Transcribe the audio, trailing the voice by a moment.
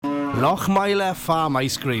Lochmeyler Farm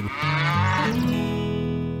Ice Cream.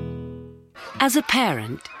 As a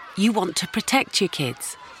parent, you want to protect your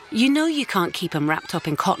kids. You know you can't keep them wrapped up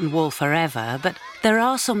in cotton wool forever, but there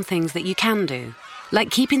are some things that you can do,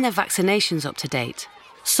 like keeping their vaccinations up to date.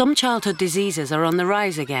 Some childhood diseases are on the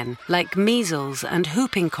rise again, like measles and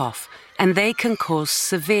whooping cough, and they can cause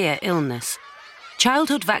severe illness.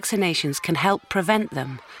 Childhood vaccinations can help prevent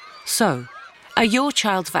them. So, are your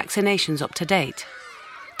child's vaccinations up to date?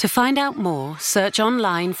 To find out more, search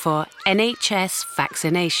online for NHS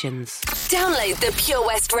vaccinations. Download the Pure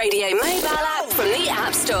West Radio mobile app from the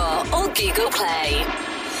App Store or Google Play.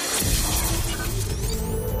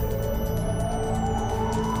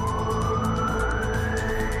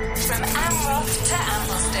 From Amroth to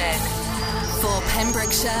Ambleston. For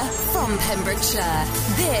Pembrokeshire, from Pembrokeshire,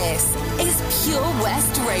 this is Pure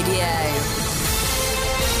West Radio.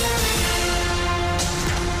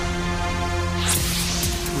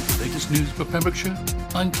 Latest news for Pembrokeshire,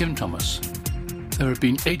 I'm Kim Thomas. There have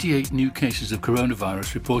been 88 new cases of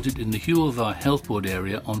coronavirus reported in the Hywel Dda Health Board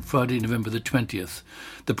area on Friday, November the 20th.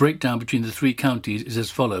 The breakdown between the three counties is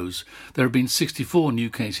as follows. There have been 64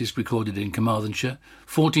 new cases recorded in Carmarthenshire,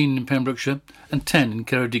 14 in Pembrokeshire and 10 in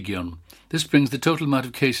Ceredigion. This brings the total amount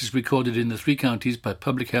of cases recorded in the three counties by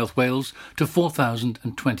Public Health Wales to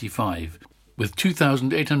 4,025. With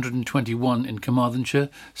 2,821 in Carmarthenshire,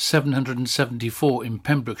 774 in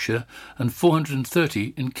Pembrokeshire and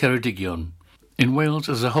 430 in Ceredigion. In Wales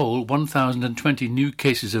as a whole, 1,020 new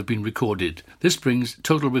cases have been recorded. This brings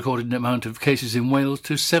total recorded amount of cases in Wales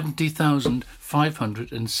to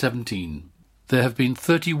 70,517. There have been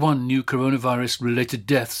 31 new coronavirus-related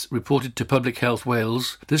deaths reported to Public Health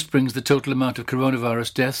Wales. This brings the total amount of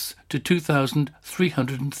coronavirus deaths to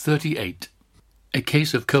 2,338. A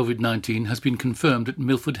case of COVID-19 has been confirmed at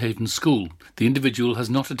Milford Haven School. The individual has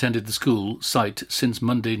not attended the school site since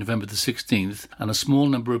Monday, November the 16th, and a small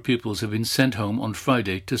number of pupils have been sent home on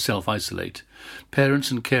Friday to self-isolate.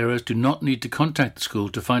 Parents and carers do not need to contact the school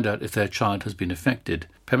to find out if their child has been affected.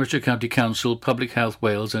 Pembrokeshire County Council, Public Health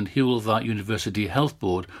Wales and Hywel Dda University Health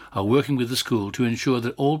Board are working with the school to ensure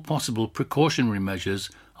that all possible precautionary measures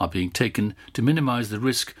are being taken to minimise the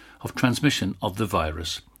risk of transmission of the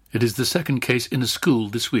virus. It is the second case in a school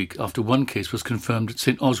this week after one case was confirmed at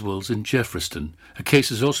St Oswald's in Jeffreyston. A case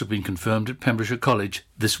has also been confirmed at Pembrokeshire College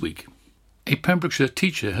this week. A Pembrokeshire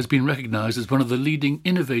teacher has been recognised as one of the leading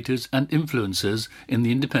innovators and influencers in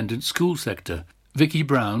the independent school sector. Vicky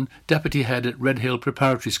Brown, deputy head at Redhill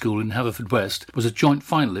Preparatory School in Haverfordwest, was a joint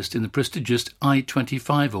finalist in the prestigious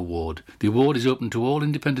I-25 award. The award is open to all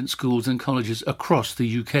independent schools and colleges across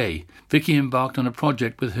the UK. Vicky embarked on a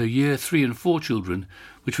project with her Year 3 and 4 children,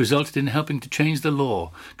 which resulted in helping to change the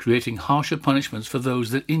law, creating harsher punishments for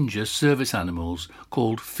those that injure service animals,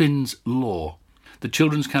 called Finn's Law. The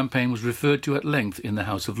children's campaign was referred to at length in the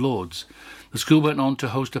House of Lords. The school went on to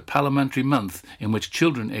host a parliamentary month in which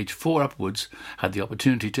children aged 4 upwards had the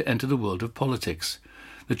opportunity to enter the world of politics.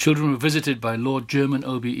 The children were visited by Lord German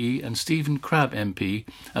OBE and Stephen Crabb MP,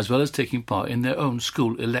 as well as taking part in their own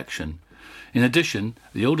school election. In addition,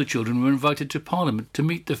 the older children were invited to Parliament to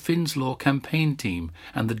meet the Finn's Law campaign team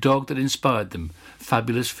and the dog that inspired them,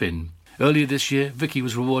 Fabulous Finn. Earlier this year, Vicky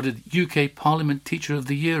was awarded UK Parliament Teacher of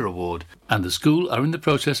the Year award, and the school are in the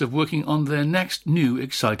process of working on their next new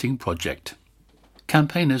exciting project.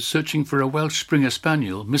 Campaigners searching for a Welsh Springer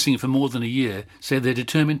Spaniel, missing for more than a year, say they're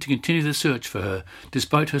determined to continue the search for her,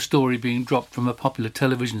 despite her story being dropped from a popular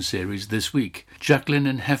television series this week. Jacqueline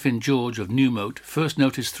and Heffin George of Newmote first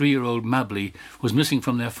noticed 3-year-old Mabley was missing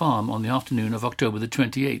from their farm on the afternoon of October the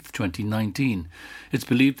 28th, 2019. It's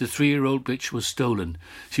believed the 3-year-old bitch was stolen.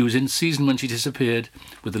 She was in season when she disappeared.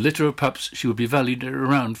 With a litter of pups, she would be valued at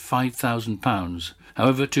around £5,000.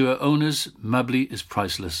 However, to her owners, Mabley is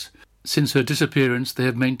priceless. Since her disappearance, they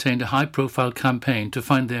have maintained a high-profile campaign to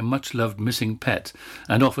find their much-loved missing pet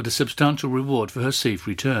and offered a substantial reward for her safe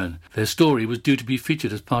return. Their story was due to be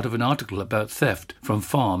featured as part of an article about theft from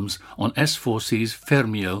farms on S4C's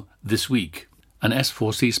Fermio this week. An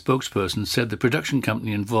S4C spokesperson said the production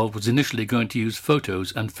company involved was initially going to use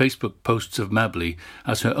photos and Facebook posts of Mabley,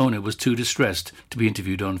 as her owner was too distressed to be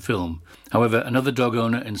interviewed on film. However, another dog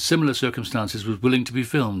owner in similar circumstances was willing to be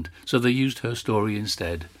filmed, so they used her story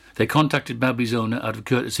instead. They contacted Mabley's owner out of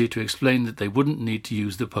courtesy to explain that they wouldn't need to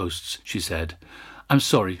use the posts, she said. I'm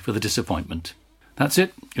sorry for the disappointment. That's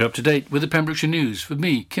it. You're up to date with the Pembrokeshire News for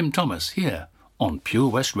me, Kim Thomas, here on Pure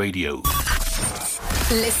West Radio.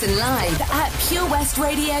 Listen live at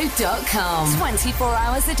purewestradio.com. 24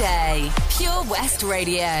 hours a day. Pure West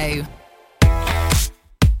Radio.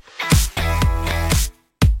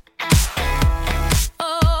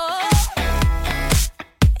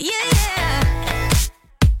 Yeah.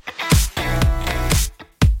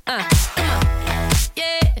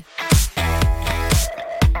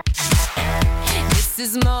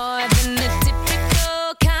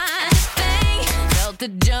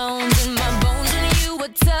 bones in my bones when you were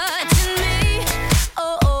touching me.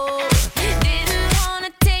 Oh, didn't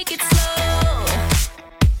wanna take it slow.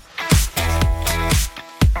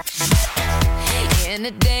 In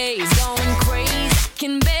the days going crazy, I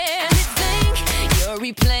can barely think. You're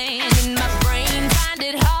replaying in my brain, find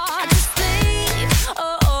it hard to sleep.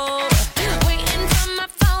 Oh, waiting for my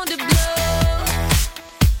phone to blow.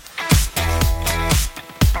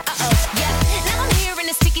 Yeah, now I'm here in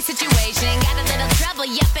a sticky situation. Got a little trouble,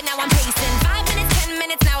 yep, and now I'm pacing. 5 minutes, 10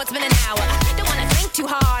 minutes, now it's been an hour. Don't wanna think too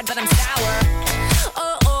hard, but I'm sour.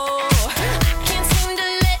 Oh, I can't seem to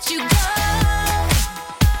let you go.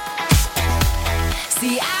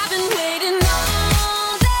 See, I've been waiting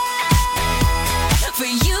all day for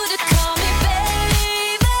you to call me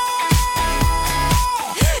baby.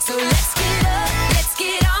 So let's get up, let's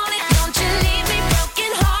get on it. Don't you leave me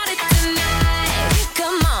broken hearted tonight.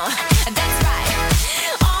 Come on, that's right.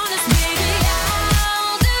 Honest, baby,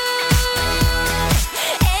 I'll do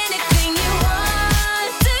anything you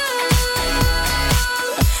want to.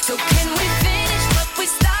 So can we finish what we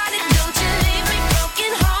started? Don't you leave me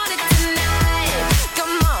broken hearted tonight.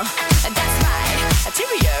 Come on, that's right.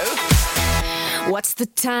 Cheerio. What's the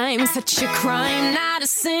time? Such a crime, not a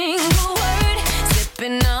single word.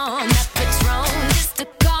 Sipping on that Patron just to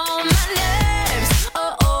calm my nerves.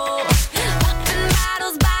 Oh, popping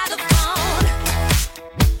bottles by the phone.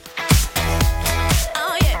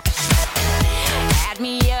 Oh yeah. Had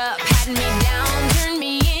me up, had me down, turned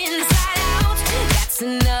me inside out. That's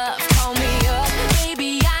enough, call me up,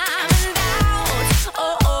 baby, I'm in doubt.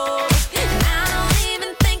 Oh, and I don't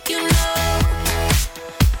even think you know.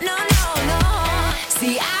 No.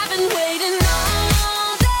 See, I've been waiting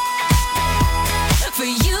all day for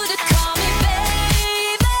you to call me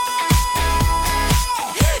baby.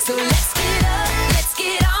 So let's get up, let's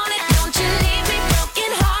get on it. Don't you leave me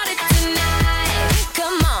broken hearted tonight.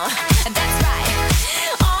 Come on, that's right.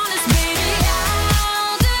 Honest, baby,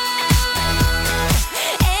 I'll do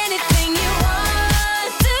anything you want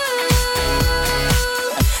to.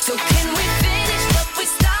 So can we finish what we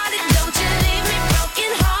started? Don't you leave me broken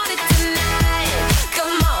hearted tonight.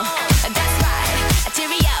 Come on, that's right.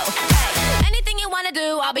 Cheerio. Hey, anything you wanna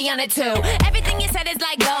do, I'll be on it too. Everything you said is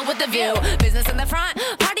like go with the view. Business in the front,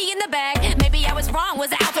 party in the back. Maybe I was wrong, was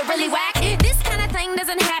the outfit really whack? This kind of thing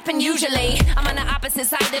doesn't happen usually. I'm on the opposite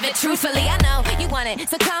side of it, truthfully. I know you want it,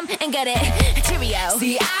 so come and get it. Cheerio.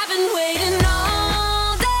 See, I've been waiting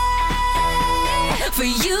all day for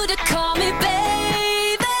you to call me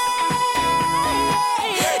baby.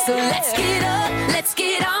 So let's get up, let's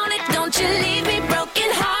get on it. Don't you leave me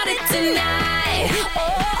broken hearted tonight.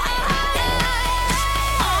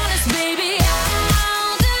 Honest, baby,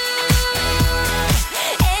 I'll do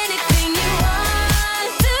anything you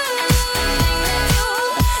want to.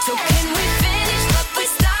 So can we finish what we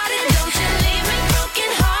started? Don't you leave me broken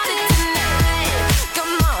hearted tonight.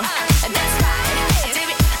 Come on, that's right.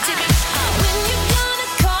 When you gonna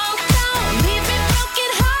call down, leave me broken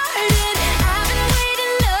hearted. I've been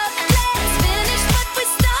waiting up, let's finish what we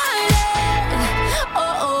started.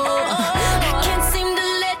 Oh, I can't seem to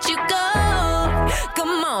let you go.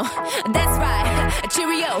 Come on, that's right.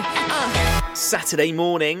 Cheerio. Saturday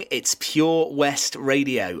morning, it's Pure West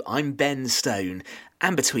Radio. I'm Ben Stone.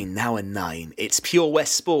 And between now and 9, it's Pure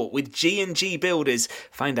West Sport with G&G Builders.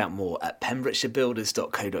 Find out more at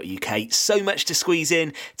pembrokeshirebuilders.co.uk. So much to squeeze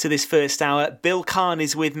in to this first hour. Bill Kahn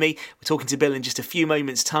is with me. We're talking to Bill in just a few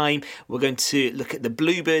moments' time. We're going to look at the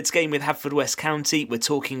Bluebirds game with Haverfordwest County. We're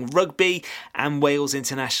talking rugby and Wales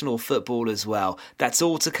international football as well. That's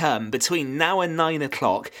all to come between now and 9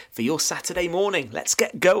 o'clock for your Saturday morning. Let's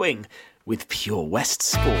get going with Pure West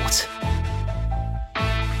Sport.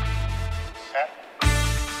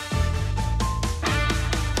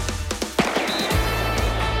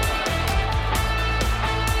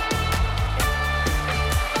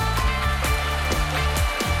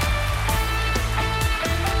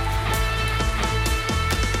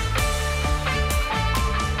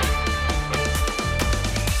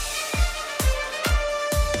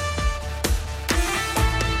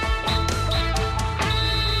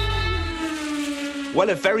 Well,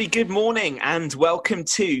 a very good morning and welcome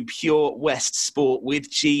to Pure West Sport with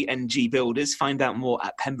G&G Builders. Find out more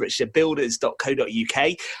at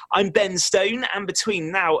pembrokeshirebuilders.co.uk. I'm Ben Stone, and between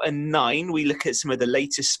now and 9, we look at some of the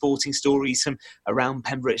latest sporting stories from around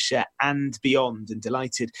Pembrokeshire and beyond. And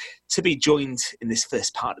delighted to be joined in this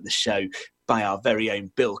first part of the show by our very own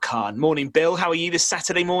Bill Kahn. Morning, Bill. How are you this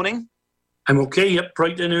Saturday morning? I'm okay, up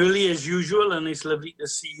bright and early as usual, and it's lovely to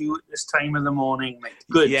see you at this time of the morning, mate.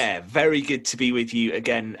 Good. Yeah, very good to be with you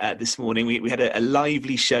again this morning. We had a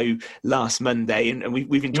lively show last Monday, and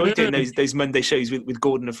we've enjoyed doing those Monday shows with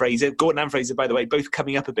Gordon and Fraser. Gordon and Fraser, by the way, both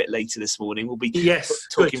coming up a bit later this morning. We'll be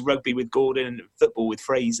talking rugby with Gordon and football with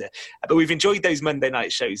Fraser. But we've enjoyed those Monday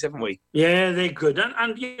night shows, haven't we? Yeah, they're good.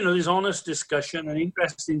 And you know, there's honest discussion and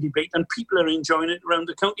interesting debate, and people are enjoying it around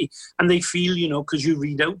the county. And they feel, you know, because you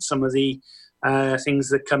read out some of the things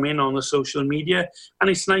that come in on the social media,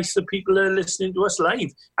 and it's nice that people are listening to us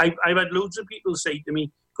live. I've had loads of people say to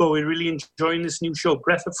me, "Oh, we're really enjoying this new show,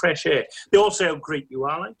 breath of fresh air." They all say how great you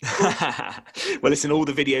are. Well, listen, all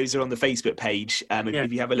the videos are on the Facebook page.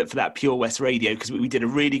 If you have a look for that, Pure West Radio, because we did a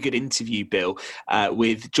really good interview, Bill,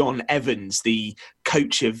 with John Evans, the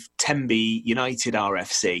coach of Tenby United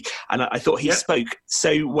RFC, and I thought he spoke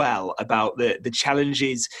so well about the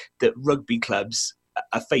challenges that rugby clubs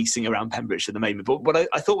are facing around Pembrokeshire at the moment. But what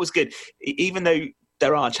I thought was good, even though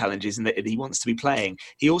there are challenges and that he wants to be playing,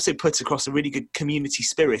 he also put across a really good community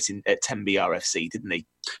spirit at Tenby RFC, didn't he?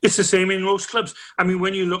 It's the same in most clubs. I mean,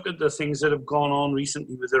 when you look at the things that have gone on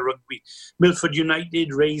recently with the rugby, Milford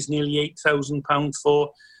United raised nearly £8,000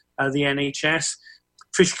 for the NHS.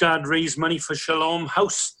 Fishguard raised money for Shalom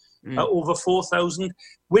House, over 4,000.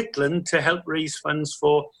 Whitland to help raise funds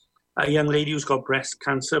for a young lady who's got breast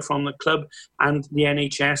cancer from the club and the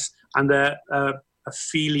NHS, and a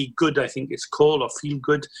Feely Good, I think it's called, or Feel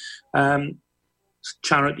Good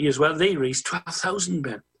charity as well. They raised 12,000,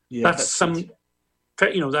 Ben. Yeah, that's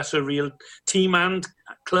that's a real team and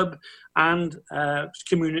club and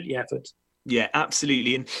community effort. Yeah,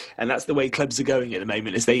 absolutely. And that's the way clubs are going at the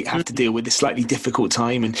moment, as they have to deal with this slightly difficult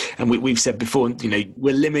time. And we've said before, you know,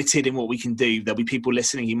 we're limited in what we can do. There'll be people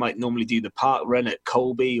listening who might normally do the park run at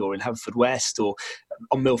Colby or in Haverfordwest or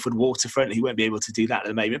on Milford Waterfront, who won't be able to do that at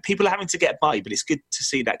the moment. People are having to get by, but it's good to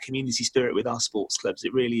see that community spirit with our sports clubs.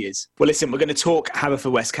 It really is. Well, listen, we're going to talk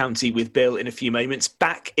Haverfordwest County with Bill in a few moments.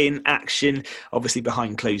 Back in action, obviously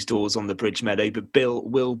behind closed doors on the Bridge Meadow, but Bill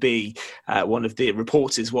will be one of the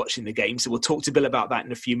reporters watching the game. So we'll talk to Bill about that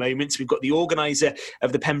in a few moments. We've got the organiser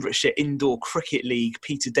of the Pembrokeshire Indoor Cricket League,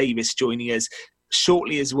 Peter Davis, joining us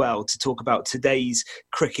shortly as well to talk about today's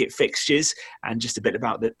cricket fixtures and just a bit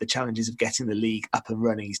about the challenges of getting the league up and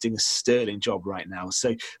running. He's doing a sterling job right now.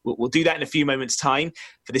 So we'll do that in a few moments' time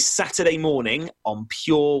for this Saturday morning on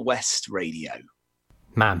Pure West Radio.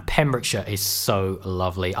 Man, Pembrokeshire is so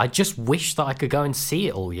lovely. I just wish that I could go and see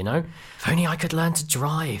it all, you know? If only I could learn to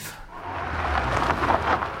drive.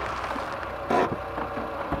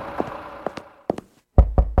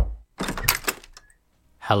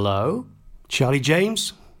 Hello? Charlie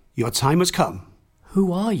James, your time has come.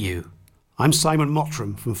 Who are you? I'm Simon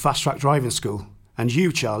Mottram from Fast Track Driving School, and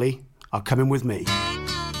you, Charlie, are coming with me.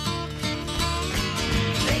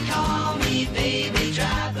 They call me Baby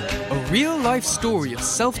Driver. A real-life story of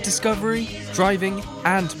self-discovery, driving,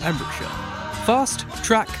 and Pembrokeshire. Fast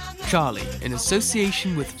Track Charlie, in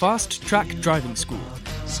association with Fast Track Driving School.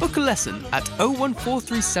 Book a lesson at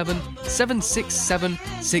 01437 767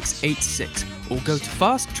 686 or go to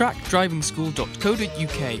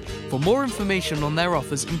fasttrackdrivingschool.co.uk for more information on their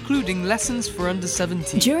offers, including lessons for under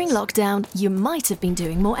 17. During lockdown, you might have been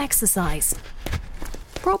doing more exercise.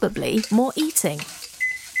 Probably more eating.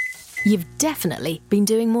 You've definitely been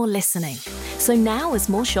doing more listening. So now, as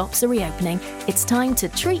more shops are reopening, it's time to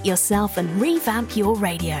treat yourself and revamp your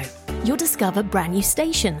radio. You'll discover brand new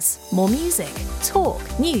stations, more music, talk,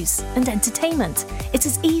 news and entertainment. It's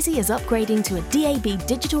as easy as upgrading to a DAB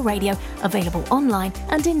digital radio available online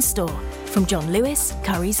and in-store. From John Lewis,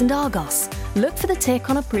 Currys and Argos. Look for the tick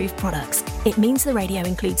on approved products. It means the radio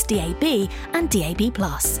includes DAB and DAB+.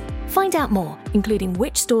 Find out more, including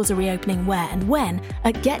which stores are reopening where and when,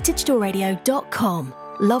 at getdigitalradio.com.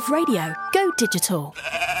 Love radio. Go digital.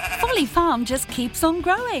 Folly Farm just keeps on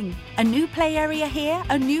growing. A new play area here,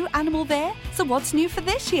 a new animal there. So what's new for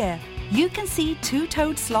this year? You can see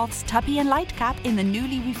two-toed sloths Tuppy and Lightcap in the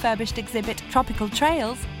newly refurbished exhibit Tropical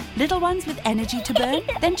Trails. Little ones with energy to burn?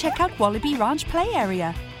 Then check out Wallaby Ranch play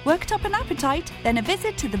area. Worked up an appetite? Then a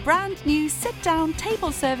visit to the brand new sit-down,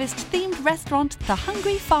 table-serviced themed restaurant The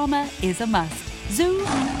Hungry Farmer is a must. Zoo,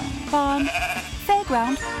 farm,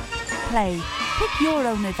 fairground, play. Pick your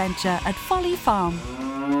own adventure at Folly Farm.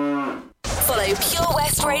 Follow Pure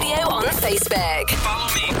West Radio on Facebook. Follow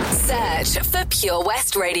me. Search for Pure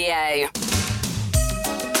West Radio.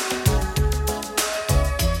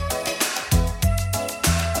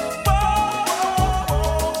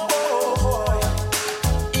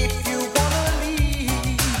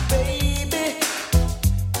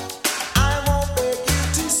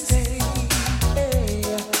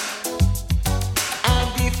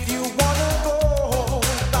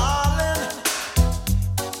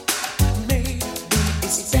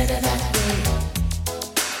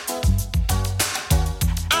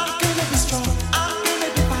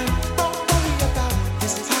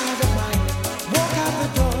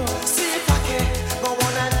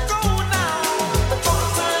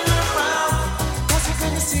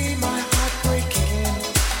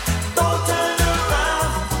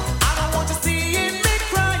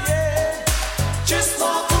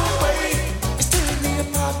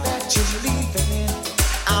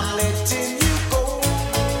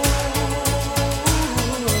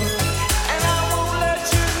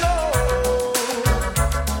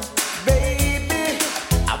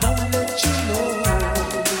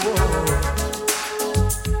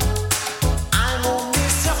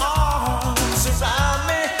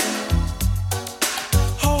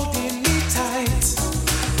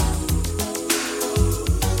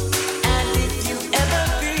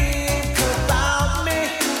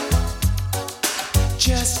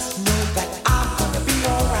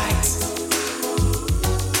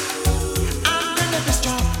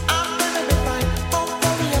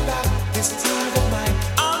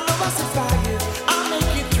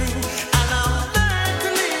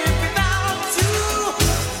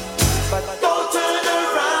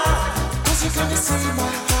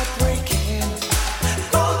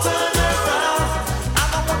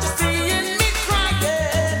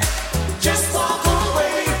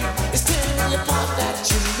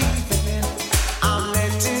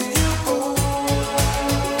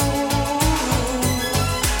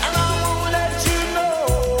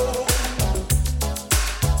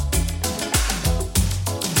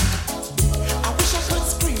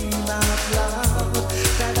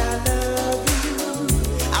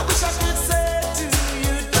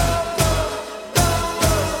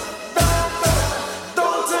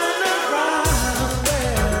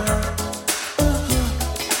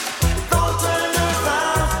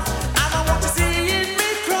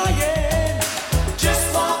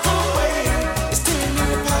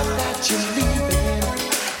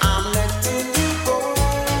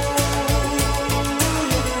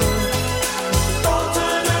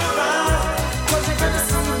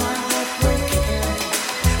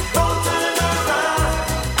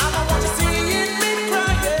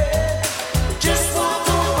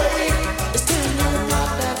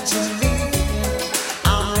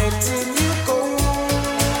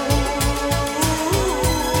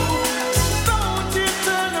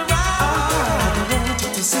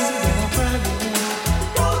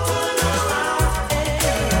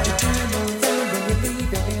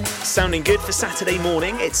 Sounding good for Saturday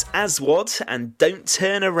morning, it's Aswad and Don't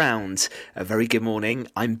Turn Around. A very good morning,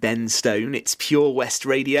 I'm Ben Stone, it's Pure West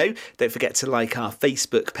Radio. Don't forget to like our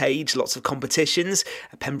Facebook page, lots of competitions,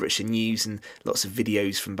 Pembrokeshire news and lots of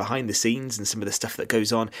videos from behind the scenes and some of the stuff that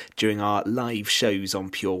goes on during our live shows on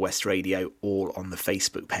Pure West Radio, all on the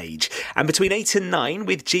Facebook page. And between 8 and 9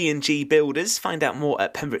 with G&G Builders, find out more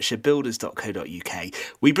at pembrokeshirebuilders.co.uk.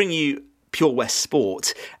 We bring you Pure West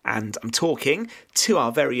Sport, and I'm talking to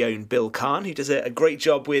our very own Bill Kahn, who does a great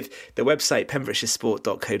job with the website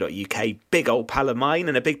pembrokeshiresport.co.uk, big old pal of mine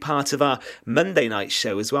and a big part of our Monday night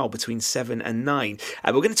show as well between 7 and 9.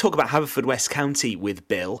 We're going to talk about Haverfordwest County with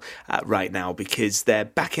Bill right now, because they're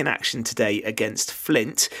back in action today against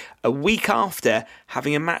Flint, a week after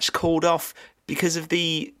having a match called off because of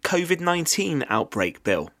the COVID-19 outbreak,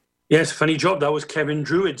 Bill. Yes, funny job. That was Kevin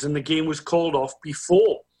Druids, and the game was called off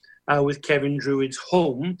before with Kevin Druids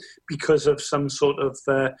home because of some sort of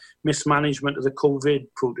mismanagement of the COVID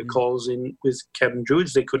protocols with Kevin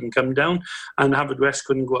Druids. They couldn't come down, and Haverfordwest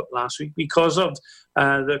couldn't go up last week because of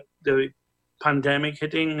the pandemic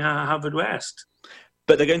hitting Haverfordwest.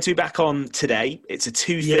 But they're going to be back on today. It's a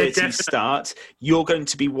 2:30 start. You're going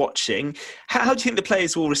to be watching. How do you think the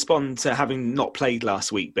players will respond to having not played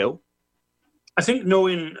last week, Bill? I think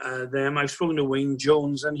knowing them, I've spoken to Wayne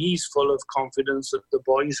Jones, and he's full of confidence that the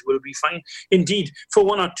boys will be fine. Indeed, for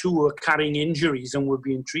one or two who are carrying injuries and were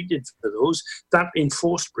being treated for those, that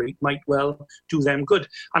enforced break might well do them good.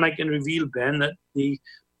 And I can reveal, Ben, that the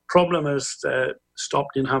problem has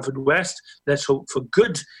stopped in Haverfordwest. Let's hope for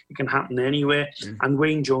good. It can happen anywhere. And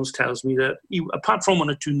Wayne Jones tells me that apart from one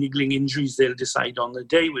or two niggling injuries, they'll decide on the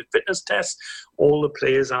day with fitness tests. All the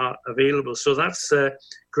players are available. So that's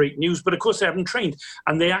great news. But of course, they haven't trained.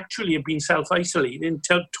 And they actually have been self-isolating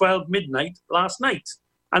until 12 midnight last night.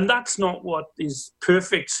 And that's not what is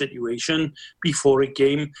perfect situation before a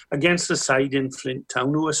game against the side in Flint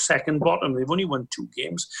Town, who are second bottom. They've only won 2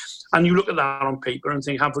 games. And you look at that on paper and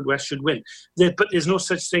think Haverfordwest should win. But there's no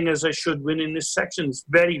such thing as a should win in this section. It's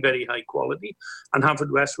very, very high quality. And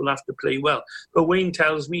Haverfordwest will have to play well. But Wayne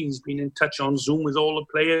tells me he's been in touch on Zoom with all the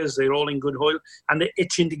players. They're all in good oil. And they're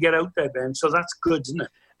itching to get out there, Ben. So that's good, isn't it?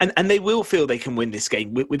 And they will feel they can win this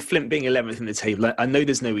game. With Flint being 11th in the table, I know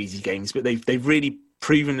there's no easy games, but they've really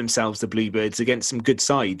proven themselves, the Bluebirds, against some good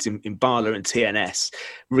sides in Barla and TNS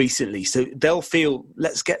recently. So they'll feel,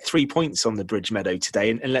 let's get 3 points on the Bridge Meadow today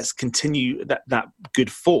and let's continue that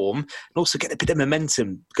good form and also get a bit of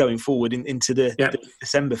momentum going forward into the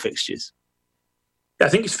December fixtures. I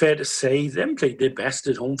think it's fair to say them played their best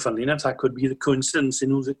at home. Funnily enough, that could be the coincidence in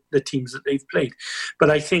the teams that they've played. But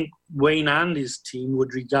I think Wayne and his team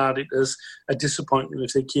would regard it as a disappointment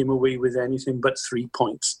if they came away with anything but 3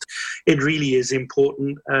 points. It really is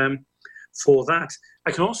important for that.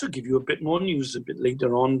 I can also give you a bit more news a bit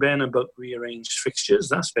later on, Ben, about rearranged fixtures.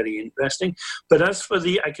 That's very interesting. But as for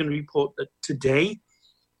I can report that today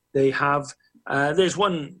they have, there's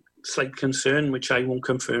one slight concern, which I won't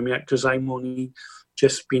confirm yet because I'm only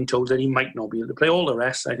just being told that he might not be able to play. All the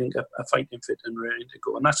rest, I think, are fighting fit and ready to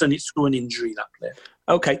go. And that's through an injury, that player.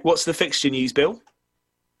 OK, what's the fixture news, Bill?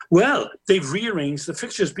 Well, they've rearranged the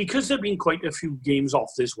fixtures because there have been quite a few games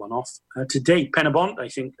off. There's one off today. Penabont, I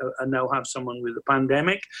think, now have someone with the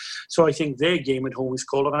pandemic. So I think their game at home is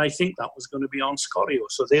called off. And I think that was going to be on Scorio.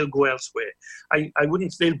 So they'll go elsewhere.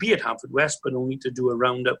 They'll be at Haverfordwest, but only to do a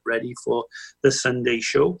roundup ready for the Sunday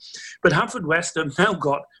show. But Haverfordwest have now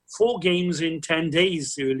got 4 games in 10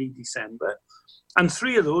 days, early December. And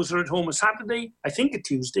 3 of those are at home a Saturday, I think a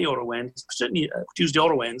Tuesday or a Wednesday, certainly a Tuesday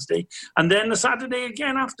or a Wednesday, and then the Saturday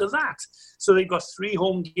again after that. So they've got 3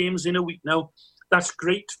 home games in a week. Now, that's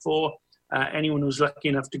great for anyone who's lucky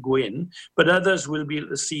enough to go in, but others will be able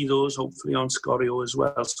to see those hopefully on Scorio as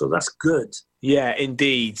well. So that's good. Yeah,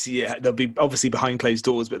 indeed. Yeah, they'll be obviously behind closed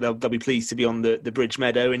doors, but they'll be pleased to be on the Bridge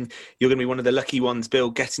Meadow, and you're going to be one of the lucky ones, Bill,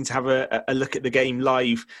 getting to have a look at the game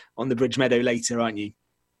live on the Bridge Meadow later, aren't you?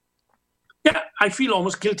 Yeah, I feel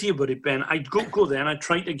almost guilty about it, Ben. I'd go there and I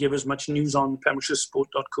try to give as much news on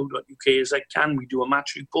pembrokeshiresport.co.uk as I can. We do a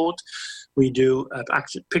match report. We do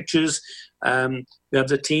action pictures. We have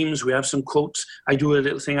the teams. We have some quotes. I do a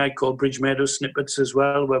little thing I call Bridge Meadow snippets as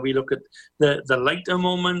well, where we look at the lighter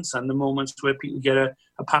moments and the moments where people get a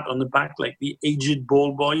pat on the back, like the aged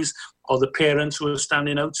ball boys or the parents who are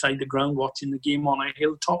standing outside the ground watching the game on a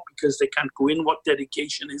hilltop because they can't go in. What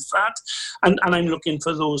dedication is that? And I'm looking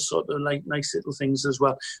for those sort of like nice little things as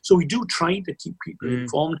well. So we do try to keep people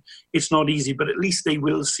informed. It's not easy, but at least they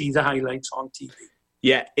will see the highlights on TV.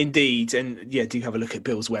 Yeah, indeed. And yeah, do have a look at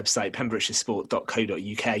Bill's website,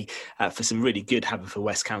 pembrokeshiresport.co.uk, for some really good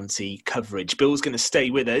Haverfordwest County coverage. Bill's going to stay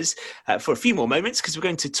with us for a few more moments because we're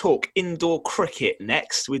going to talk indoor cricket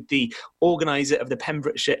next with the organiser of the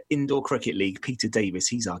Pembrokeshire Indoor Cricket League, Peter Davis.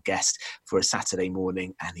 He's our guest for a Saturday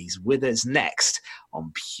morning, and he's with us next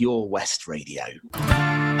on Pure West Radio.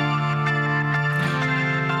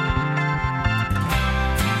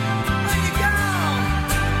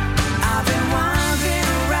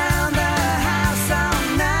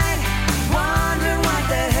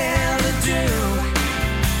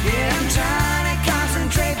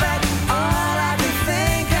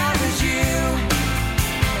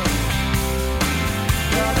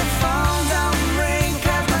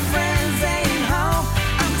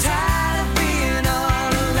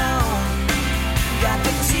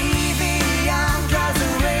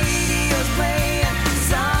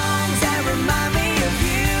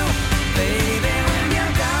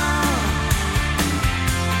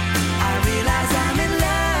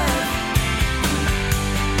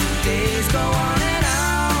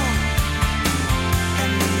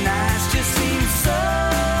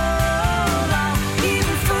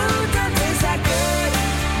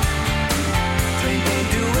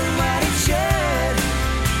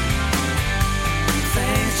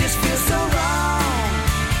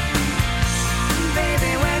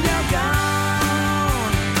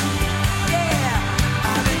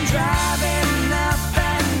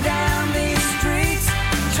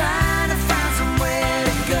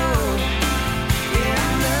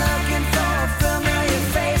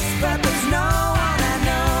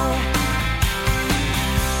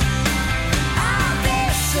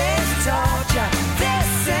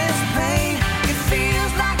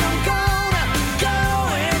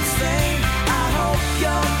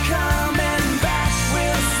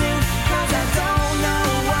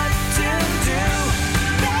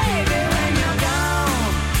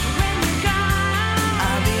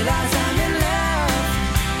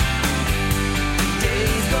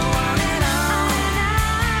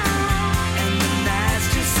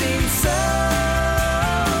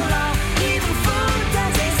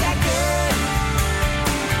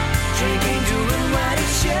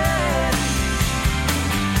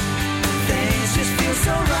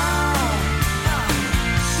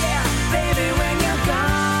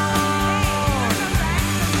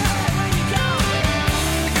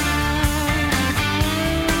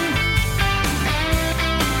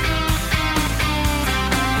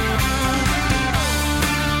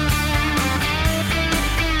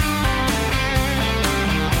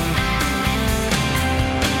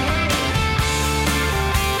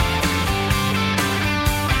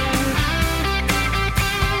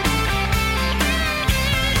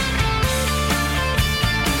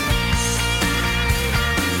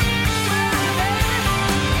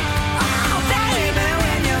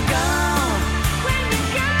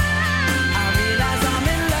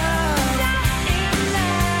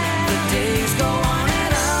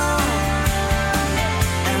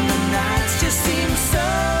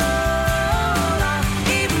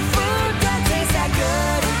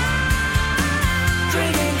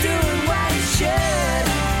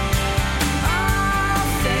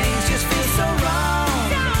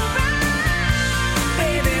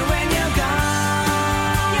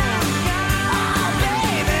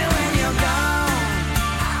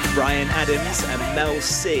 Adams and Mel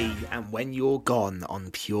C and When You're Gone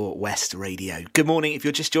on Pure West Radio. Good morning if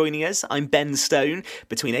you're just joining us. I'm Ben Stone.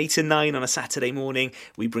 Between 8 and 9 on a Saturday morning,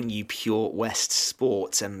 we bring you Pure West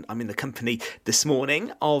Sport. And I'm in the company this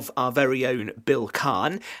morning of our very own Bill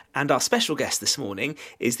Kahn. And our special guest this morning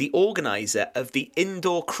is the organiser of the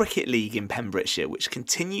Indoor Cricket League in Pembrokeshire, which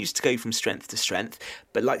continues to go from strength to strength.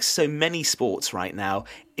 But like so many sports right now,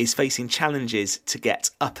 is facing challenges to get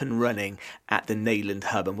up and running at the Neyland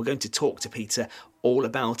Hub. And we're going to talk to Peter all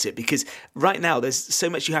about it because right now there's so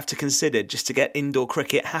much you have to consider just to get indoor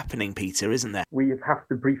cricket happening, Peter, isn't there? We have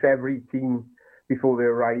to brief every team before they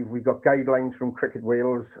arrive. We've got guidelines from Cricket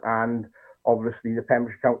Wales and obviously the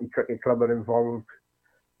Pembrokeshire County Cricket Club are involved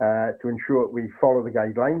to ensure we follow the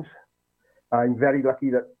guidelines. I'm very lucky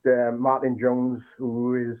that Martin Jones,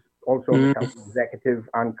 who is also the county executive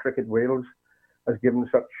and Cricket Wales, has given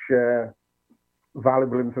such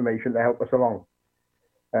valuable information to help us along.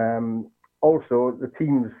 Also, the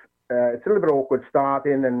teams, it's a little bit awkward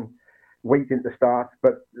starting and waiting to start,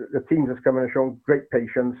 but the teams have come and shown great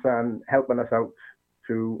patience and helping us out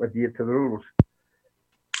to adhere to the rules.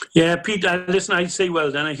 Yeah, Pete, listen, I'd say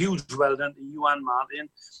well done, a huge well done to you and Martin.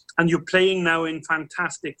 And you're playing now in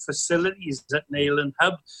fantastic facilities at Neyland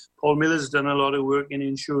Hub. Paul Miller's done a lot of work in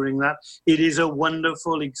ensuring that. It is a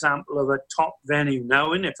wonderful example of a top venue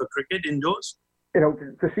now, isn't it, for cricket indoors? You know,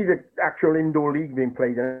 to see the actual indoor league being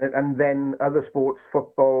played in it, and then other sports,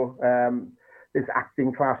 football, there's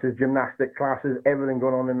acting classes, gymnastic classes, everything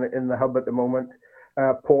going on in the hub at the moment.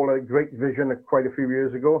 Paul had a great vision quite a few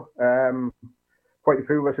years ago. Quite a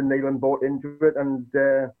few of us in Neyland bought into it, and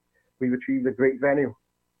we've achieved a great venue.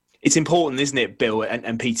 It's important, isn't it, Bill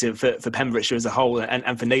and Peter, for Pembrokeshire as a whole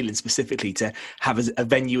and for Neyland specifically to have a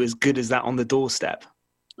venue as good as that on the doorstep?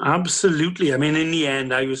 Absolutely. I mean, in the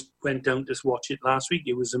end, I went down to watch it last week.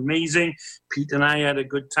 It was amazing. Pete and I had a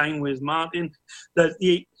good time with Martin.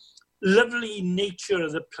 The lovely nature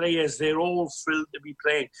of the players, they're all thrilled to be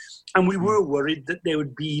playing. And we were worried that there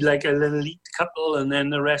would be like an elite couple and then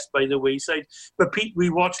the rest by the wayside. But Pete, we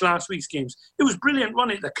watched last week's games. It was brilliant,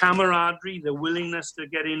 wasn't it? The camaraderie, the willingness to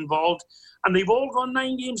get involved. And they've all got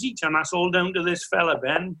 9 games each, and that's all down to this fella,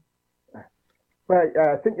 Ben. Well,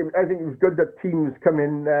 I think it was good that teams come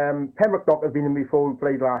in. Pembroke Dock have been in before. We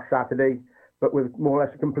played last Saturday, but with more or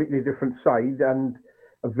less a completely different side and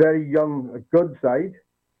a very young, a good side.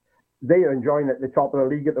 They are enjoying it at the top of the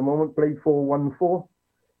league at the moment, played 4-1-4.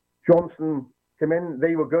 Johnson came in,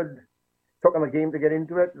 they were good, took on a game to get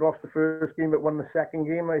into it, lost the first game but won the second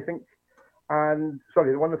game, I think. And,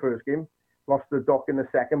 sorry, they won the first game, lost the Dock in the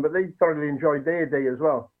second, but they thoroughly enjoyed their day as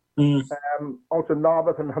well. Also,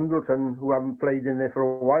 Narberth and Hundleton, who haven't played in there for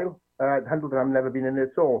a while, Hundleton have never been in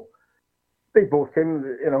there at all. They both came,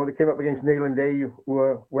 they came up against Neyland Day, who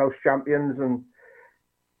were Welsh champions, and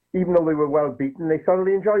even though they were well beaten, they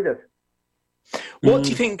thoroughly enjoyed it. What do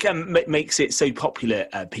you think makes it so popular,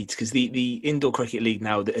 Peter? Because the Indoor Cricket League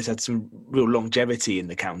now has had some real longevity in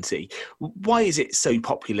the county. Why is it so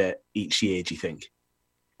popular each year, do you think?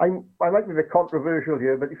 I might be a bit controversial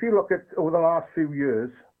here, but if you look at over the last few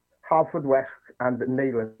years, Haverfordwest and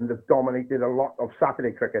Neyland have dominated a lot of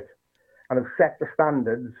Saturday cricket and have set the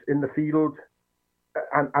standards in the field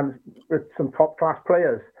and with some top-class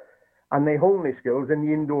players. And they hone their skills in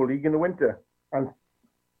the Indoor League in the winter. And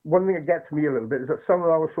one thing that gets me a little bit is that some of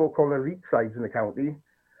our so-called elite sides in the county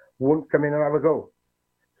won't come in and have a go.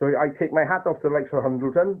 So I take my hat off to the likes of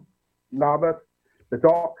Hundleton, Narberth, the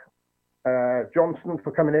Dock, Johnson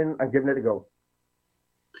for coming in and giving it a go.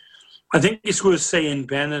 I think it's worth saying,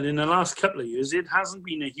 Ben, that in the last couple of years, it hasn't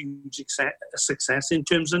been a huge success in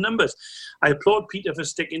terms of numbers. I applaud Peter for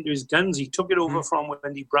sticking to his guns. He took it over from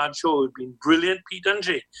Wendy Bradshaw, who had been brilliant, Pete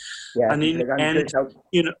Dungy. Yeah, and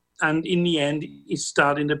in the end, it's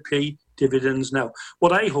starting to pay dividends now.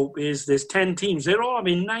 What I hope is there's 10 teams. They're all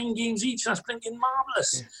having 9 games each. That's blinking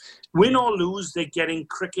marvellous. Yeah. Win or lose, they're getting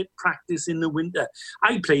cricket practice in the winter.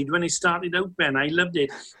 I played when it started out, Ben. I loved it.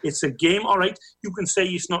 It's a game, all right. You can say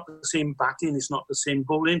it's not the same batting, it's not the same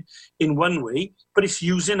bowling in one way, but it's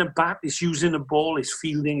using a bat, it's using a ball, it's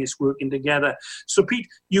fielding, it's working together. So, Pete,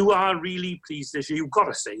 you are really pleased this year. You've got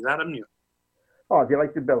to say that, haven't you? Oh,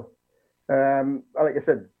 delighted, Bill. Like I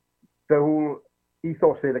said, the whole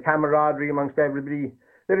ethos there, the camaraderie amongst everybody,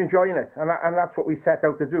 they're enjoying it, and that's what we set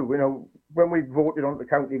out to do. When we voted on the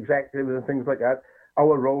county executives and things like that,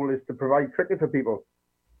 our role is to provide cricket for people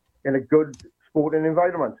in a good sporting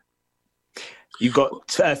environment. You've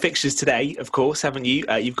got fixtures today, of course, haven't you?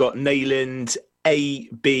 You've got Neyland, A,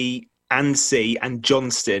 B and C and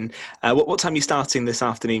Johnston. What time are you starting this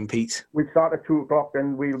afternoon, Pete? We start at 2:00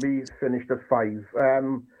 and we'll be finished at 5.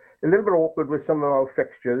 A little bit awkward with some of our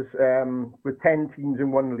fixtures, with 10 teams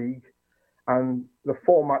in one league. And the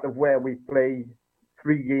format of where we play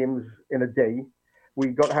 3 games in a day,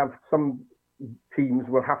 we've got to have some teams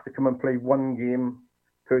will have to come and play 1 game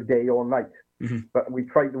per day or night. Mm-hmm. But we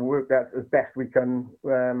try to work that as best we can.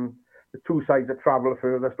 The 2 sides that travel the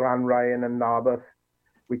furthest, Llanryan and Narberth,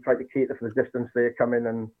 we try to cater for the distance they come in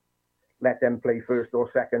and let them play first or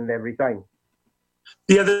second every time.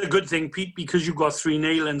 The other good thing, Pete, because you've got 3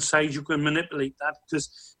 Neyland sides, you can manipulate that,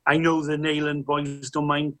 because I know the Neyland boys don't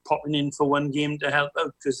mind popping in for 1 game to help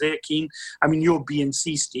out because they're keen. I mean, your B and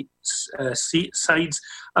C sides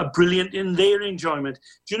are brilliant in their enjoyment.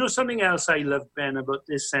 Do you know something else I love, Ben, about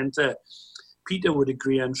this centre? Peter would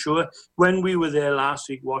agree, I'm sure. When we were there last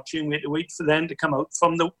week watching, we had to wait for them to come out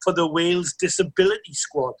for the Wales Disability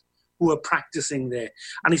Squad who are practising there.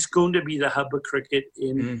 And it's going to be the hub of cricket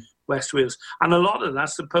in West Wales. And a lot of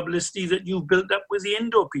that's the publicity that you've built up with the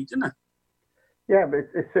indoor, Pete, isn't it? Yeah, but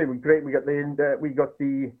it's great. We got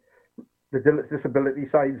the disability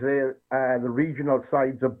sides there. The regional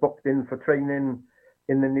sides are booked in for training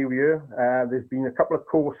in the new year. There's been a couple of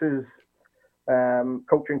courses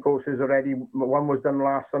coaching courses already. One was done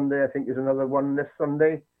last Sunday. I think there's another one this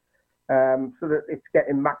Sunday. So that it's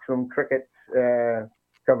getting maximum cricket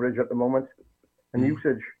coverage at the moment and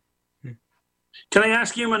usage. Can I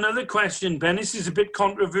ask you another question, Ben? This is a bit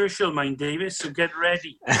controversial, mind, Davis, so get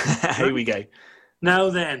ready. Here we go. Now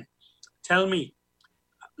then, tell me,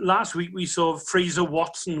 last week we saw Fraser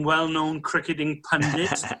Watson, well-known cricketing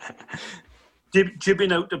pundit,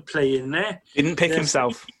 jibbing out to play in there. Didn't pick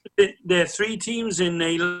himself. There are 3 teams in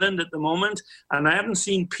England at the moment, and I haven't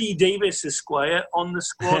seen P. Davis, Esquire, on the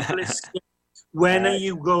squad list yet. When are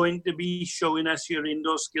you going to be showing us your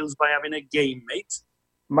indoor skills by having a game, mate?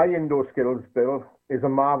 My indoor skills, Bill, is a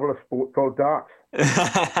marvellous sport called darts.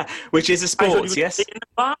 Which is a sport, yes?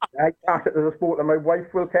 I class it as a sport, and my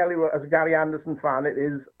wife will tell you, as a Gary Anderson fan, it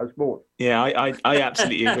is a sport. Yeah, I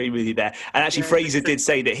absolutely agree with you there. And actually, Fraser did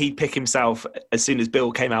say that he'd pick himself as soon as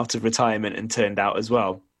Bill came out of retirement and turned out as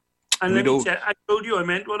well. And I told you I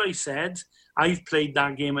meant what I said. I've played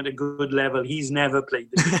that game at a good level. He's never played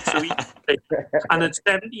the game. So and at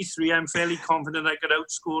 73, I'm fairly confident I could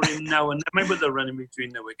outscore him now. And remember the running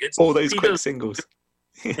between the wickets. All those quick singles.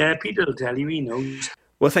 Yeah, Peter will tell you, he knows.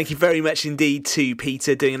 Well, thank you very much indeed to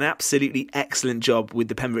Peter, doing an absolutely excellent job with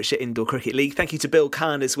the Pembrokeshire Indoor Cricket League. Thank you to Bill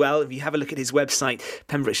Kahn as well. If you have a look at his website,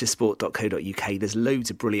 pembrokeshiresport.co.uk, there's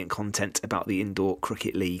loads of brilliant content about the Indoor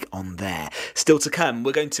Cricket League on there. Still to come,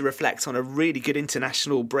 we're going to reflect on a really good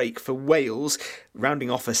international break for Wales,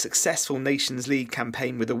 rounding off a successful Nations League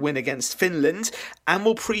campaign with a win against Finland, and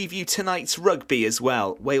we'll preview tonight's rugby as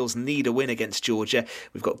well. Wales need a win against Georgia.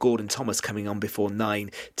 We've got Gordon Thomas coming on before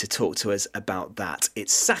 9 to talk to us about that.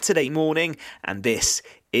 It's Saturday morning, and this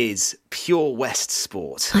is Pure West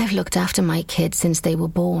Sport. I've looked after my kids since they were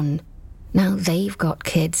born. Now they've got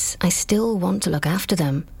kids. I still want to look after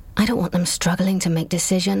them. I don't want them struggling to make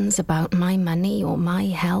decisions about my money or my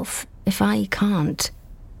health if I can't.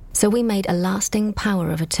 So we made a lasting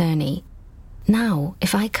power of attorney. Now,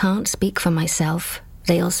 if I can't speak for myself,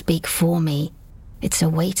 they'll speak for me. It's a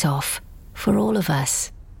weight off for all of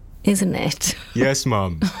us, isn't it? Yes,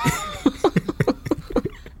 Mum.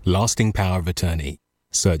 Lasting power of attorney.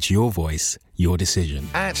 Search your voice, your decision.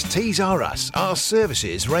 At Tees R Us, our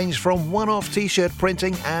services range from one-off T-shirt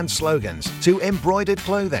printing and slogans to embroidered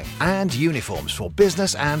clothing and uniforms for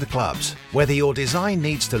business and clubs. Whether your design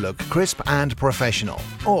needs to look crisp and professional,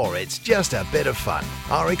 or it's just a bit of fun,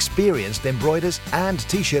 our experienced embroiders and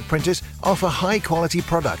T-shirt printers offer high-quality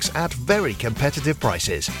products at very competitive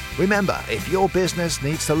prices. Remember, if your business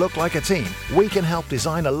needs to look like a team, we can help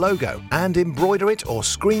design a logo and embroider it or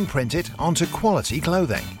screen print it onto quality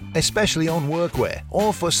clothing, especially on workwear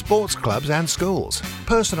or for sports clubs and schools.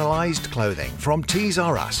 Personalised clothing from Tees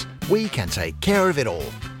R Us. We can take care of it all.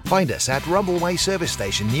 Find us at Rumbleway Service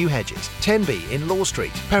Station, New Hedges, 10B in Law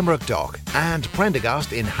Street, Pembroke Dock, and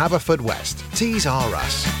Prendergast in Haverfordwest. Tees R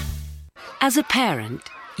Us. As a parent,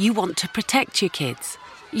 you want to protect your kids.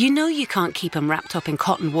 You know you can't keep them wrapped up in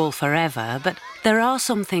cotton wool forever, but there are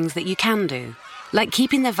some things that you can do, like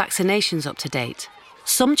keeping their vaccinations up to date.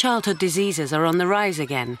 Some childhood diseases are on the rise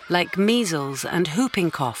again, like measles and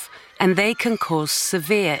whooping cough, and they can cause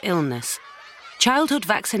severe illness. Childhood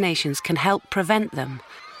vaccinations can help prevent them.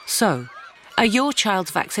 So, are your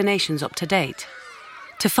child's vaccinations up to date?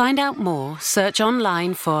 To find out more, search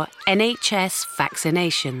online for NHS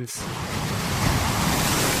vaccinations.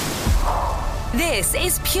 This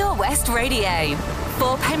is Pure West Radio.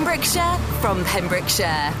 For Pembrokeshire, from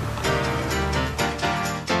Pembrokeshire.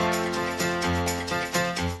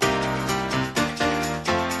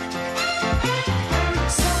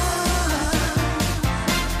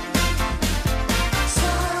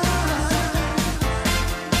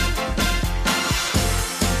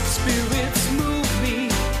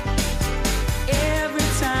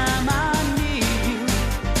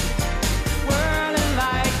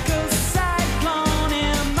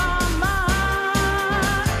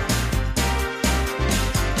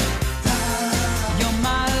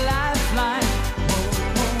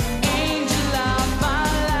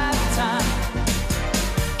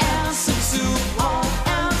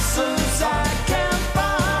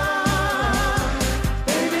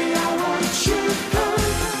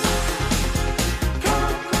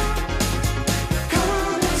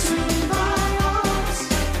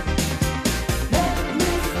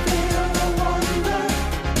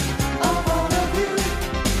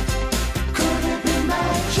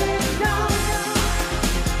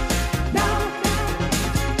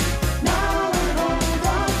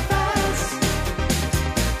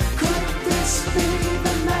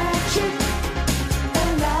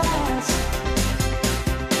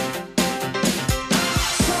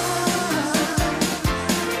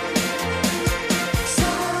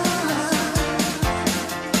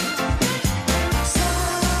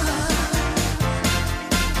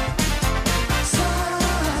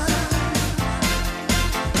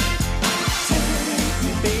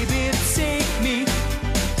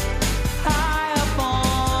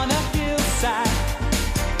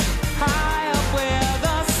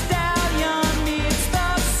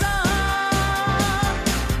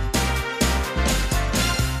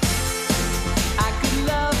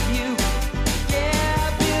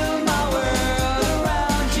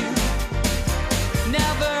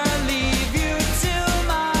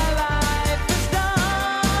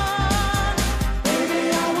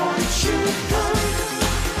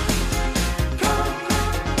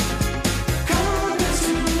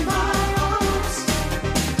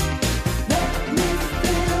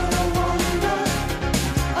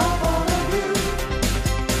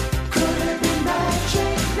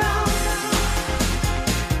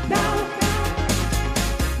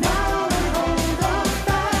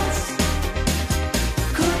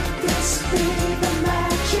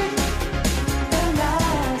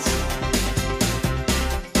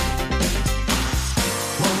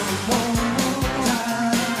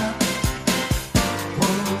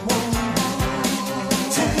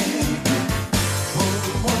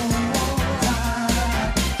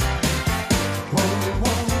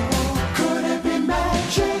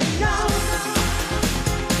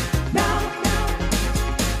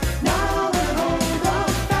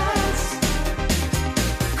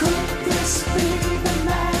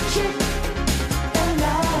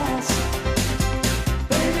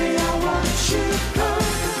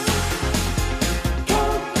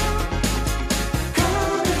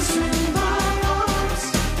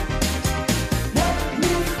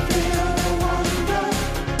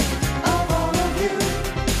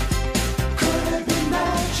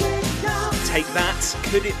 Take that,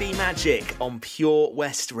 Could It Be Magic on Pure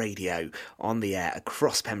West Radio, on the air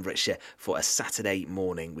across Pembrokeshire for a Saturday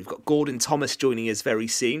morning. We've got Gordon Thomas joining us very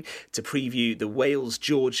soon to preview the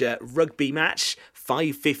Wales-Georgia rugby match.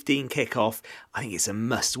 5:15 kick-off. I think it's a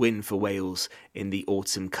must-win for Wales in the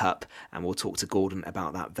Autumn Cup, and we'll talk to Gordon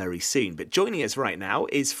about that very soon. But joining us right now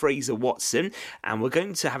is Fraser Watson, and we're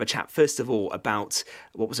going to have a chat first of all about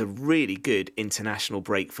what was a really good international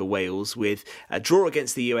break for Wales, with a draw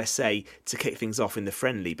against the USA to kick things off in the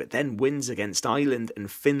friendly, but then wins against Ireland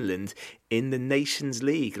and Finland in the Nations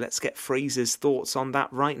League. Let's get Fraser's thoughts on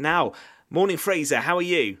that right now. Morning, Fraser. How are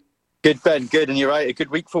you? Good, Ben. Good, and you're right. A good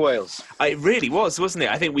week for Wales. It really was, wasn't it?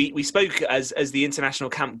 I think we spoke as the international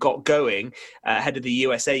camp got going ahead of the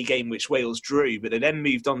USA game, which Wales drew, but they then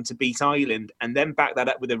moved on to beat Ireland and then backed that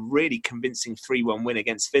up with a really convincing 3-1 win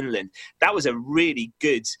against Finland. That was a really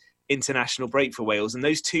good international break for Wales, and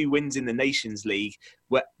those 2 wins in the Nations League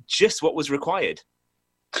were just what was required.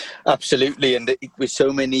 Absolutely, and with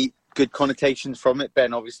so many good connotations from it,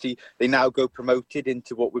 Ben. Obviously, they now go promoted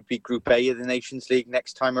into what would be Group A of the Nations League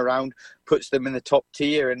next time around, puts them in the top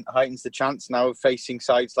tier and heightens the chance now of facing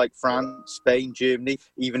sides like France, Spain, Germany,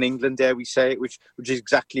 even England, dare we say it, which is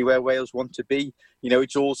exactly where Wales want to be. You know,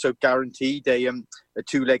 it's also guaranteed a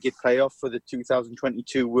 2-legged playoff for the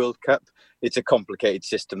 2022 World Cup. It's a complicated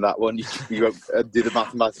system, that one. You won't do the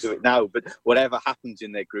mathematics of it now, but whatever happens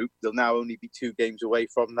in their group, they'll now only be 2 games away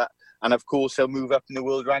from that. And of course, they'll move up in the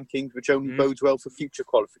world rankings, which only bodes well for future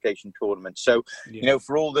qualification tournaments. So, you know,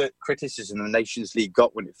 for all the criticism the Nations League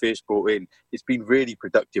got when it first brought in, it's been really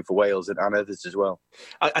productive for Wales and others as well.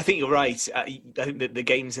 I think you're right. I think that the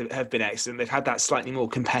games have been excellent. They've had that slightly more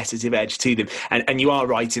competitive edge to them. And you are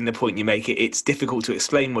right in the point you make. It's difficult to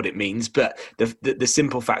explain what it means, but the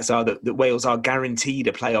simple facts are that Wales are guaranteed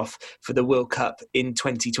a playoff for the World Cup in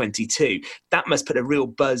 2022. That must put a real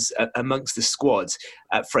buzz amongst the squad,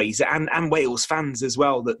 Fraser, and Wales fans as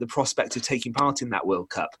well, that the prospect of taking part in that World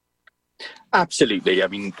Cup. Absolutely. I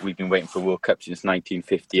mean, we've been waiting for a World Cup since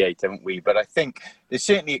 1958, haven't we? But I think there's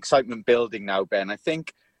certainly excitement building now, Ben. I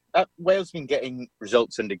think Wales have been getting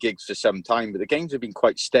results under Giggs for some time, but the games have been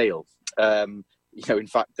quite stale. You know, in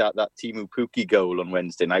fact, that Timu Pukki goal on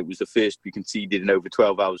Wednesday night was the first we conceded in over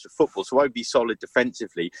 12 hours of football. So I'd be solid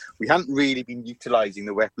defensively. We hadn't really been utilising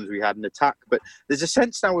the weapons we had in attack, but there's a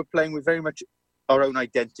sense now we're playing with very much our own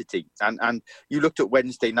identity. And you looked at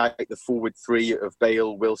Wednesday night, the forward 3 of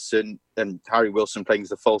Bale, Wilson, and Harry Wilson playing as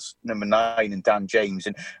the false number 9 and Dan James.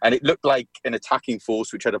 And it looked like an attacking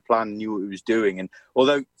force which had a plan and knew what it was doing. And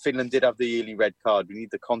although Finland did have the early red card, we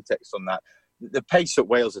need the context on that. The pace that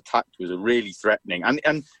Wales attacked was really threatening.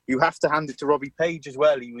 And you have to hand it to Robbie Page as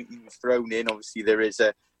well. He was thrown in. Obviously, there is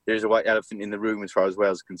a white elephant in the room as far as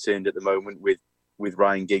Wales are concerned at the moment with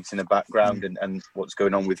Ryan Giggs in the background and what's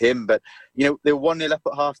going on with him. But, you know, they were 1-0 up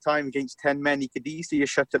at half-time against 10 men. He could easily have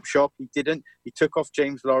shut up shop. He didn't. He took off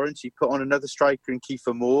James Lawrence. He put on another striker in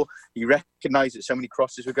Kiefer Moore. He recognised that so many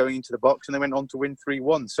crosses were going into the box, and they went on to win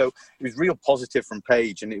 3-1. So it was real positive from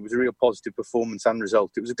Page, and it was a real positive performance and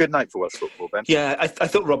result. It was a good night for Welsh football, Ben. Yeah, I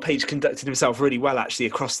thought Rob Page conducted himself really well, actually,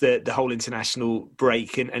 across the whole international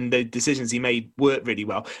break, and the decisions he made worked really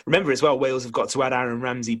well. Remember as well, Wales have got to add Aaron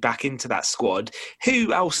Ramsey back into that squad.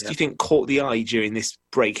 Who else do you think caught the eye during this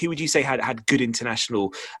break? Who would you say had good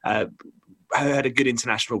international had a good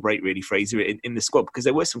international break, really, Fraser, in the squad? Because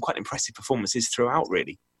there were some quite impressive performances throughout,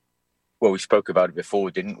 really. Well, we spoke about it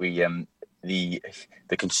before, didn't we? The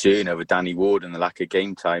concern over Danny Ward and the lack of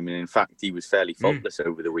game time, and in fact he was fairly faultless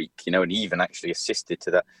over the week, you know, and he even actually assisted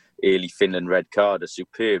to that early Finland red card, a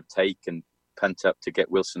superb take and punt up to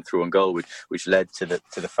get Wilson through on goal, which led to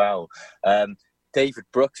the foul. David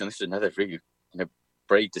Brooks, and this is another really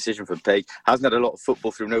brave decision from Page, hasn't had a lot of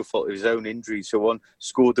football through no fault of his own injuries. So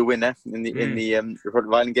scored the winner in the Republic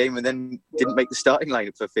of Ireland game, and then didn't make the starting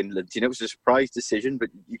lineup for Finland. You know, it was a surprise decision, but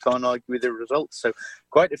you can't argue with the results. So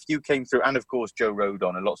quite a few came through, and of course Joe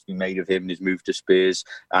Rodon. A lot's been made of him and his move to Spurs,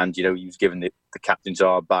 and you know he was given the captain's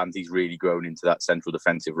armband. He's really grown into that central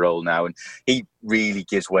defensive role now, and he really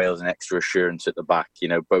gives Wales an extra assurance at the back. You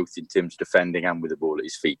know, both in terms of defending and with the ball at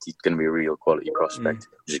his feet. He's going to be a real quality prospect,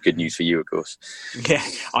 which is good news for you, of course. Yeah.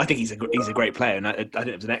 I think he's a great player, and I think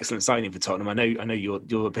it was an excellent signing for Tottenham. I know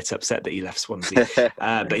you're a bit upset that he left Swansea,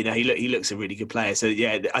 but you know he looks a really good player. So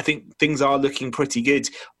yeah, I think things are looking pretty good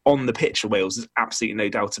on the pitch for Wales. There's absolutely no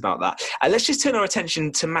doubt about that. Let's just turn our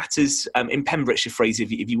attention to matters in Pembrokeshire, Fraser,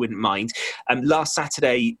 if you wouldn't mind. Last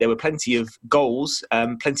Saturday there were plenty of goals,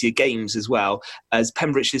 plenty of games as well, as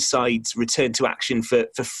Pembrokeshire's sides returned to action for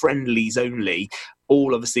friendlies only.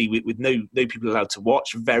 all obviously with no people allowed to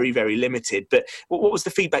watch, very, very limited. But what was the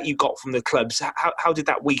feedback you got from the clubs? How did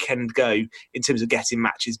that weekend go in terms of getting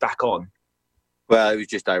matches back on? Well, it was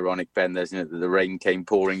just ironic, Ben, isn't it, that the rain came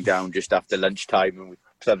pouring down just after lunchtime and with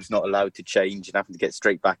clubs not allowed to change and having to get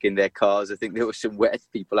straight back in their cars. I think there were some wet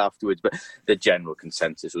people afterwards, but the general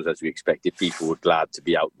consensus was, as we expected, people were glad to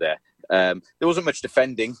be out there. There wasn't much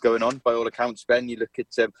defending going on, by all accounts, Ben. You look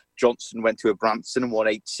at Johnson went to a Branson and won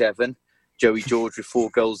 8-7. Joey George with 4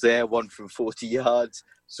 goals there, 1 from 40 yards.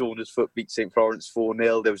 Saundersfoot beat St Florence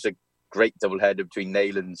 4-0. There was a great doubleheader between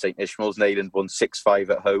Neyland and St Ishmael's. Neyland won 6-5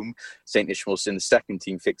 at home. St Ishmael's in the second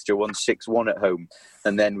team fixture won 6-1 at home.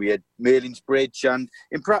 And then we had Merlin's Bridge, and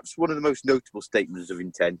in perhaps one of the most notable statements of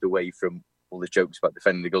intent away from all the jokes about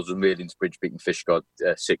defending the goals was Merlin's Bridge beating Fishguard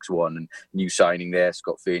 6-1, and new signing there,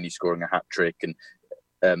 Scott Fernie scoring a hat-trick, and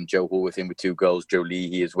Joe Hall with him with 2 goals, Joe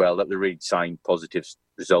Leahy as well. That was a really signed positive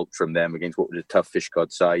result from them against what was a tough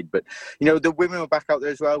Fishguard side. But, you know, the women were back out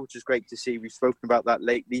there as well, which is great to see. We've spoken about that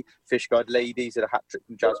lately. Fishguard ladies had a hat-trick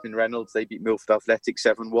from Jasmine Reynolds. They beat Milford Athletic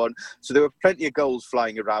 7-1. So there were plenty of goals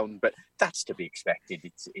flying around, but that's to be expected.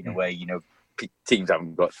 It's, in a way, you know, teams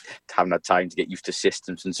haven't had time to get used to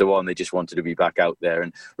systems and so on. They just wanted to be back out there.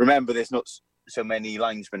 And remember, there's not so many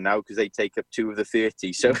linesmen now because they take up 2 of the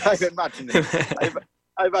 30. So I imagine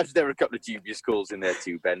there are a couple of dubious calls in there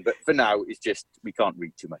too, Ben. But for now, it's just, we can't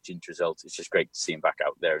read too much into results. It's just great to see him back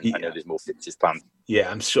out there. And I know there's more fixtures planned.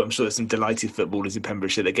 Yeah, I'm sure there's some delighted footballers in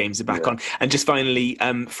Pembrokeshire that games are back on. And just finally,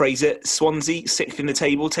 Fraser, Swansea, 6th in the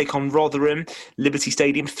table, take on Rotherham, Liberty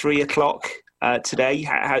Stadium, 3:00 today.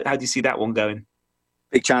 How do you see that one going?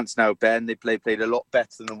 Big chance now, Ben. They played a lot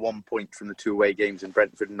better than 1 point from the 2 away games, and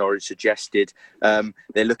Brentford and Norwich suggested.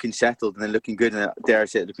 They're looking settled and they're looking good, and dare I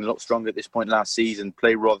say, looking a lot stronger at this point last season.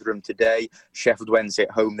 Play Rotherham today, Sheffield Wednesday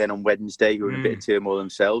at home then on Wednesday, who are in a bit of turmoil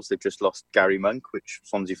themselves. They've just lost Gary Monk, which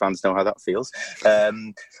Swansea fans know how that feels.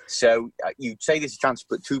 So you'd say there's a chance to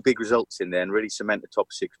put 2 big results in there and really cement the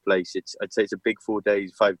top 6 place. I'd say it's a big 5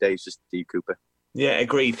 days for Steve Cooper. Yeah,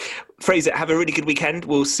 agreed. Fraser, have a really good weekend.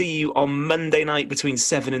 We'll see you on Monday night between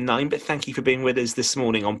 7 and 9, but thank you for being with us this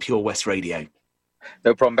morning on Pure West Radio.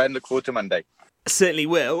 No problem, Ben. Look forward to Monday. Certainly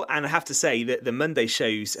will, and I have to say that the Monday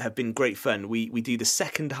shows have been great fun. We do the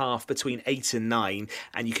second half between 8 and 9,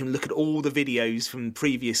 and you can look at all the videos from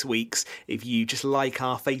previous weeks if you just like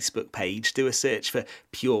our Facebook page. Do a search for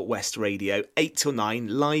Pure West Radio, 8 till 9,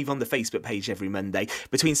 live on the Facebook page every Monday.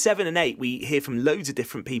 Between 7 and 8, we hear from loads of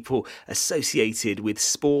different people associated with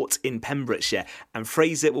sport in Pembrokeshire, and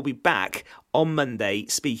Fraser will be back on Monday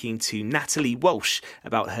speaking to Natalie Walsh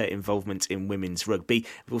about her involvement in women's rugby.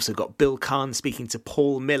 We've also got Bill Kahn speaking to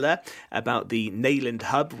Paul Miller about the Neyland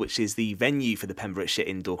Hub, which is the venue for the Pembrokeshire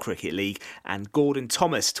Indoor Cricket League, and Gordon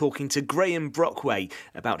Thomas talking to Graham Brockway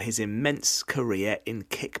about his immense career in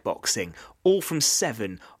kickboxing. All from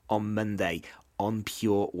 7 on Monday on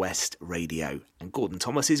Pure West Radio. And Gordon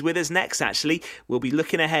Thomas is with us next, actually. We'll be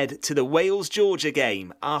looking ahead to the Wales-Georgia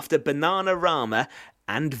game after Bananarama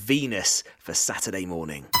and Venus for Saturday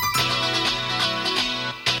morning.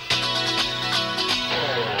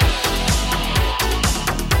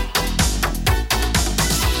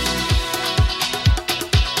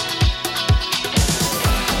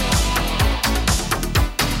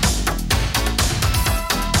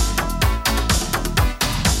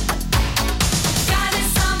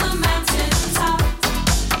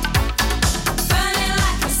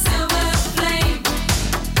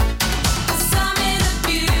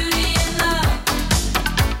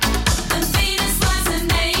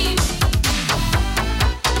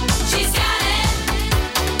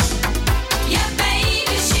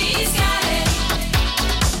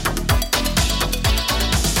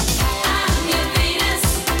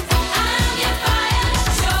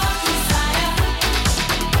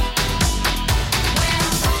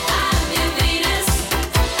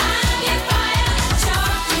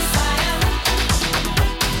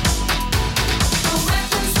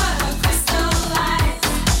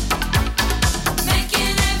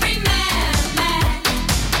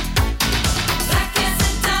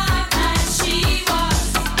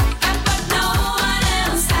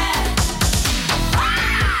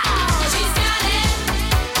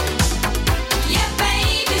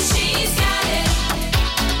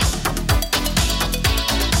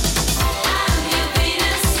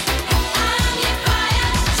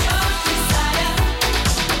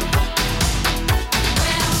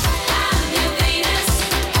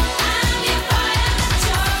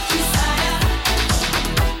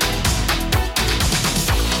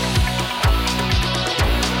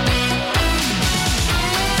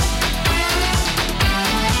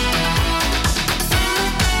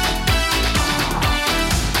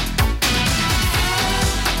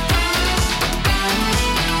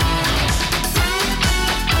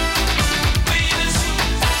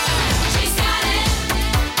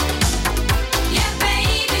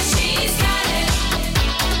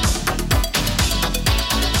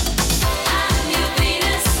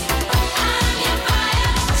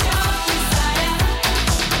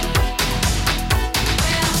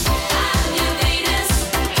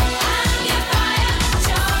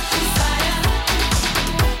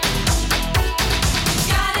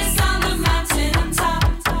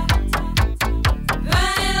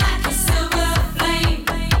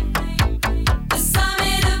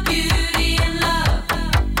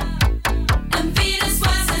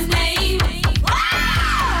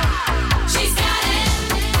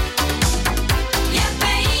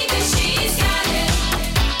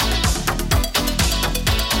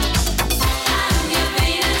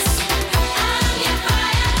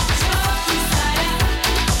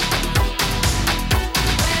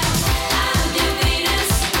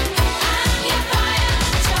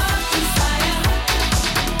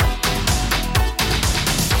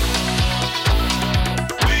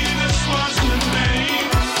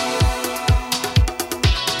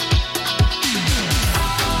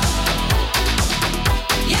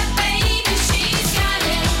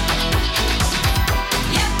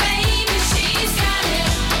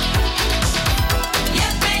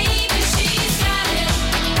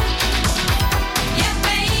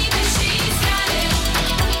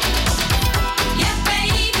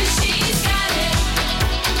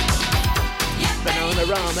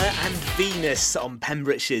 Venus on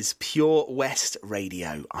Pembrokeshire's Pure West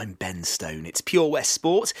Radio. I'm Ben Stone. It's Pure West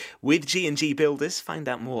Sport with G&G Builders. Find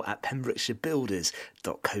out more at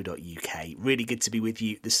pembrokeshirebuilders.co.uk. Really good to be with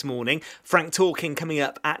you this morning. Frank Talking coming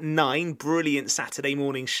up at 9. Brilliant Saturday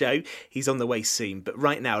morning show. He's on the way soon. But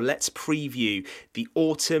right now, let's preview the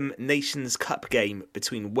Autumn Nations Cup game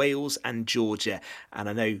between Wales and Georgia. And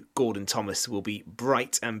I know Gordon Thomas will be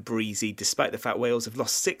bright and breezy despite the fact Wales have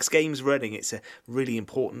lost 6 games running. It's a really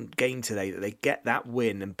important game today that they get that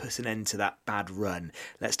win and put an end to that bad run.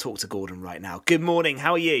 Let's talk to Gordon right now. Good morning,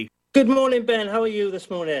 how are you? Good morning, Ben. How are you this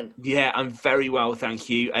morning? Yeah, I'm very well, thank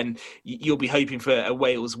you. And you'll be hoping for a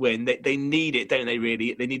Wales win. They need it, don't they,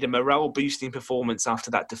 really? They need a morale-boosting performance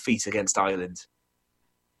after that defeat against Ireland.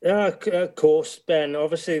 Yeah, of course, Ben.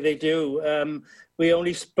 Obviously, they do. We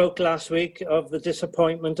only spoke last week of the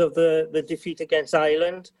disappointment of the defeat against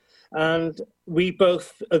Ireland. And we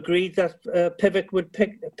both agreed that Pivac would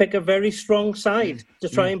pick a very strong side to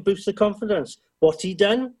try and boost the confidence. What's he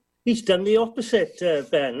done? He's done the opposite,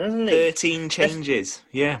 Ben, hasn't he? 13 changes,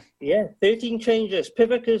 yeah. Yeah, 13 changes.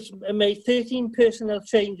 Pivac has made 13 personnel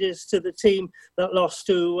changes to the team that lost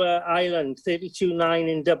to Ireland, 32-9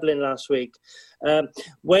 in Dublin last week.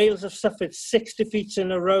 Wales have suffered 6 defeats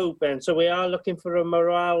in a row, Ben, so we are looking for a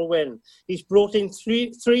morale win. He's brought in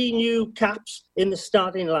three new caps in the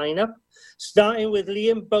starting lineup, starting with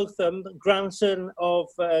Liam Botham, grandson of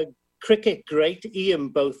cricket great Ian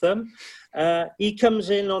Botham. He comes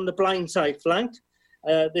in on the blindside flank.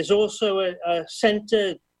 There's also a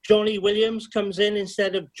centre, Johnny Williams, comes in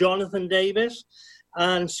instead of Jonathan Davis.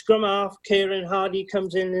 And scrum half, Kieran Hardy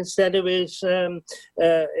comes in instead of his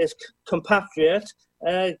compatriot,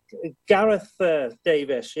 Gareth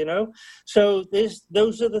Davis, you know. So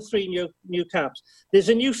those are the 3 new caps. There's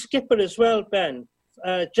a new skipper as well, Ben.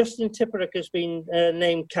 Justin Tipuric has been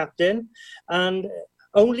named captain, and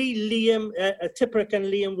only Tipuric and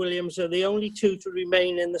Liam Williams are the only 2 to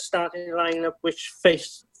remain in the starting lineup which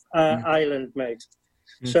face Ireland, mate.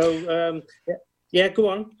 So, yeah, go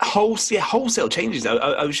on. Wholesale changes.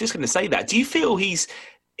 I was just going to say that. Do you feel is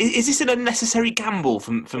this an unnecessary gamble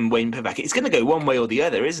from Wayne Pivac? It's going to go one way or the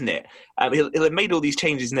other, isn't it? He'll have made all these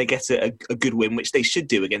changes and they get a good win, which they should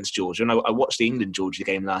do against Georgia. And I watched the England-Georgia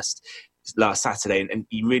game last Saturday, and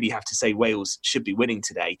you really have to say Wales should be winning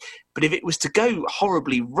today. But if it was to go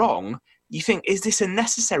horribly wrong, you think, is this a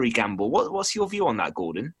necessary gamble? What's your view on that,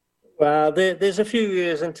 Gordon? Well, there's a few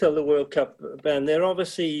years until the World Cup, Ben. They're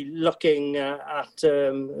obviously looking at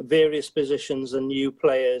various positions and new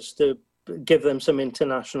players to give them some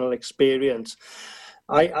international experience.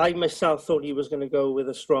 I myself thought he was going to go with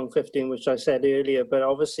a strong 15, which I said earlier, but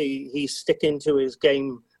obviously he's sticking to his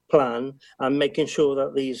game plan and making sure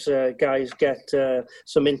that these guys get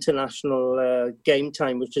some international game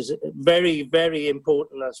time, which is very, very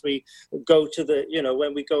important as we go to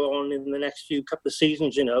when we go on in the next few couple of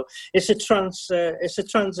seasons. It's a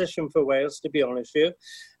transition for Wales, to be honest with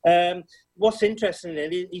you. What's interesting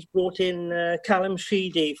is he's brought in Callum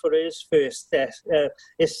Sheedy for his first test,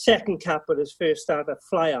 his second cap at his first start at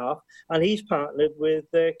fly half, and he's partnered with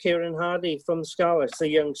Kieran Hardy from the Scarlets, the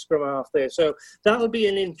young scrum half there. So that'll be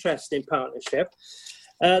an interesting partnership.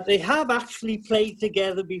 They have actually played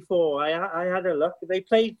together before. I had a look. They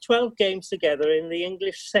played 12 games together in the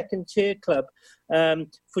English second-tier club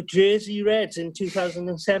for Jersey Reds in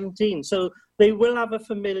 2017. So they will have a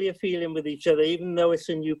familiar feeling with each other, even though it's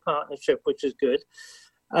a new partnership, which is good.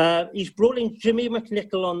 He's brought in Jimmy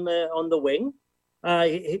McNichol on the wing.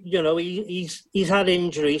 He's had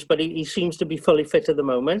injuries, but he seems to be fully fit at the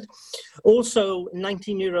moment. Also,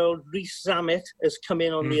 19-year-old Rhys Zammit has come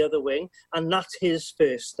in on the other wing, and that's his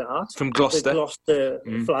first start. From Gloucester. The Gloucester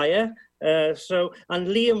Flyer. And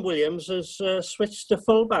Liam Williams has switched to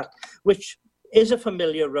fullback, which is a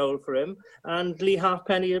familiar role for him, and Lee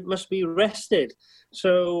Halfpenny must be rested.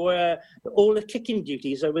 So all the kicking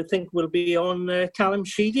duties, I would think, will be on Callum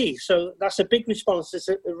Sheedy. So that's a big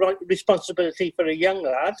responsibility for a young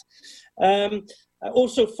lad.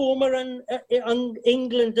 Also, former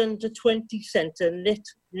England under-20 centre Nick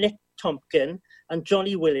Tompkin and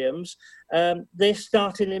Johnny Williams, they're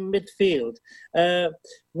starting in midfield.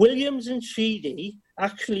 Williams and Sheedy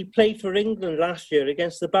actually played for England last year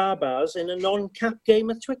against the Barbars in a non-cap game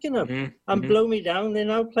at Twickenham. And blow me down, they're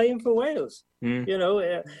now playing for Wales.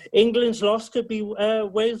 England's loss could be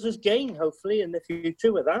Wales's gain, hopefully, in the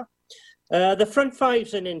future with that. The front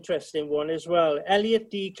five's an interesting one as well. Elliot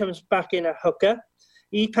Dee comes back in a hooker.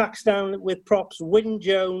 He packs down with props Wyn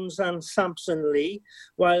Jones and Samson Lee,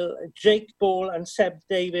 while Jake Ball and Seb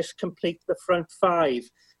Davis complete the front five.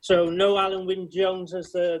 So no Alan Wynne-Jones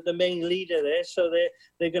as the main leader there. So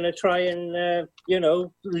they're going to try and,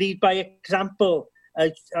 lead by example.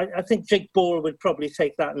 I think Jake Ball would probably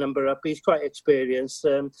take that number up. He's quite experienced.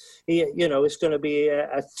 It's going to be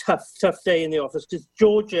a tough day in the office because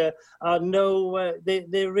Georgia are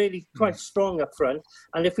they're really quite strong up front.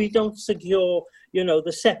 And if we don't secure,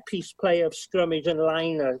 the set piece play of scrummage and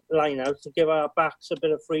line out to give our backs a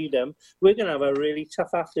bit of freedom, we're going to have a really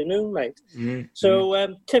tough afternoon, mate. Mm-hmm.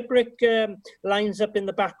 So Tipperick lines up in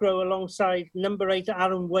the back row alongside number 8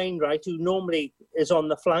 Aaron Wainwright, who normally is on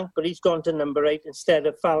the flank, but he's gone to number 8 instead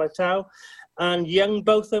of Faletau. And young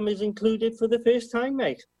Botham is included for the first time,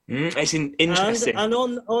 mate. It's interesting. And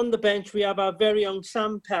on the bench, we have our very own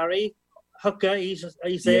Sam Parry, hooker, he's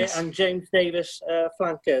there, yes. And James Davis,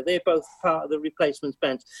 flanker. They're both part of the replacements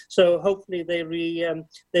bench. So hopefully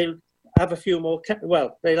they'll have a few more.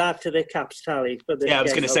 They'll add to their caps tally. I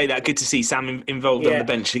was going to say that. Good to see Sam involved on the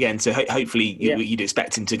bench again. So hopefully you'd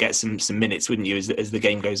expect him to get some minutes, wouldn't you, as the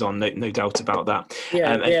game goes on? No doubt about that.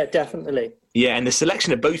 Yeah, definitely. Yeah, and the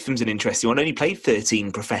selection of Botham's an interesting one. Only played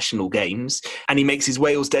 13 professional games, and he makes his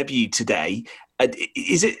Wales debut today.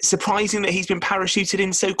 Is it surprising that he's been parachuted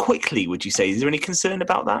in so quickly, would you say? Is there any concern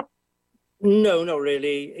about that? No, not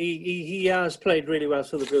really. He has played really well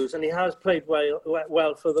for the Blues, and he has played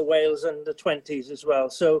well for the Wales under 20s as well.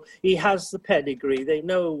 So he has the pedigree. They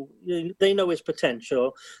know his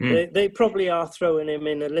potential. They probably are throwing him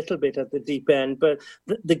in a little bit at the deep end, but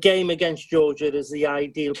the game against Georgia is the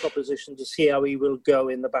ideal proposition to see how he will go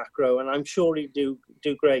in the back row, and I'm sure he'll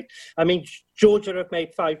do great. I mean, Georgia have made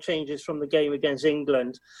 5 changes from the game against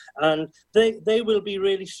England, and they will be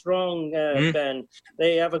really strong, Ben.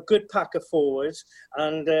 They have a good pack of forwards,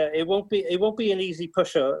 and it won't be an easy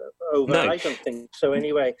pusher over. No. I don't think so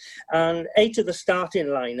anyway. And 8 of the starting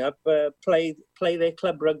lineup play their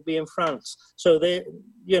club rugby in France, so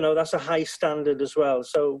that's a high standard as well.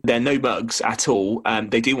 So they're no mugs at all.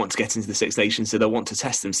 They do want to get into the Six Nations, so they'll want to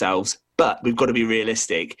test themselves. But we've got to be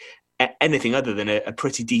realistic. Anything other than a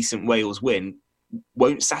pretty decent Wales win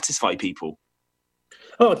won't satisfy people.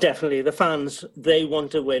 Oh, definitely. The fans, they want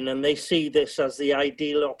to win, and they see this as the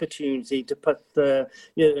ideal opportunity to put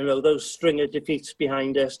those string of defeats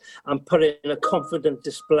behind us and put it in a confident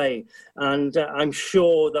display. And I'm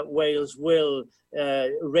sure that Wales will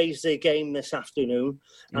raise their game this afternoon.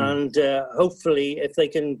 And hopefully, if they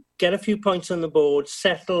can get a few points on the board,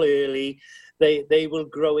 settle early, they will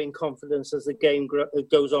grow in confidence as the game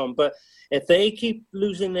goes on. But if they keep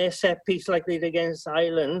losing their set piece like they did against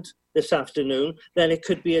Ireland this afternoon, then it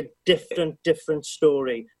could be a different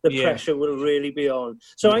story. The pressure will really be on.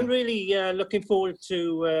 So I'm really looking forward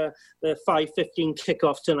to the 5:15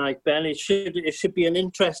 kickoff tonight, Ben. It should be an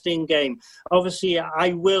interesting game. Obviously,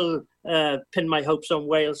 I will pin my hopes on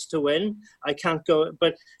Wales to win. I can't go,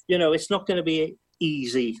 but it's not going to be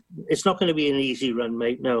easy. It's not going to be an easy run,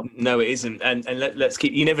 mate. No, it isn't. And let's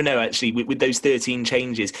keep. You never know. Actually, with those 13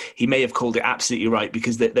 changes, he may have called it absolutely right,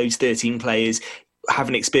 because those 13 players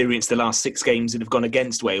haven't experienced the last 6 games that have gone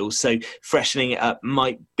against Wales. So freshening it up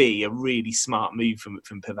might be a really smart move from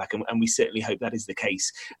Pivac, and we certainly hope that is the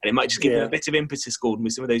case. And it might just give them a bit of impetus, Gordon,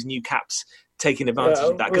 with some of those new caps taking advantage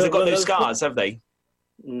of that, because they've got those scars, have they?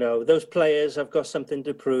 No, those players have got something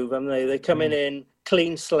to prove, haven't they? They're coming in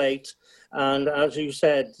clean slate. And as you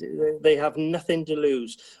said, they have nothing to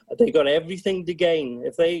lose. They got everything to gain.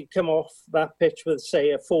 If they come off that pitch with,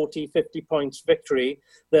 say, a 40, 50 points victory,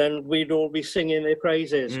 then we'd all be singing their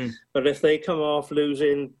praises. But if they come off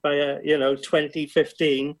losing by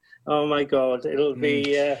 20-15, oh my God, it'll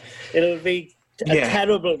be a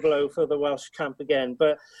terrible blow for the Welsh camp again.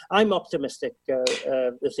 But I'm optimistic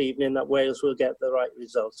this evening that Wales will get the right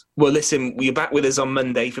result. Well, listen, you're back with us on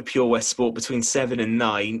Monday for Pure West Sport between 7 and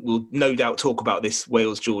 9. We'll no doubt talk about this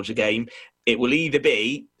Wales-Georgia game. It will either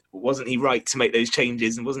be, wasn't he right to make those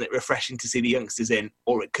changes, and wasn't it refreshing to see the youngsters in,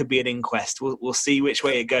 or it could be an inquest. We'll see which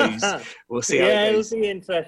way it goes. We'll see how it goes. It'll be interesting.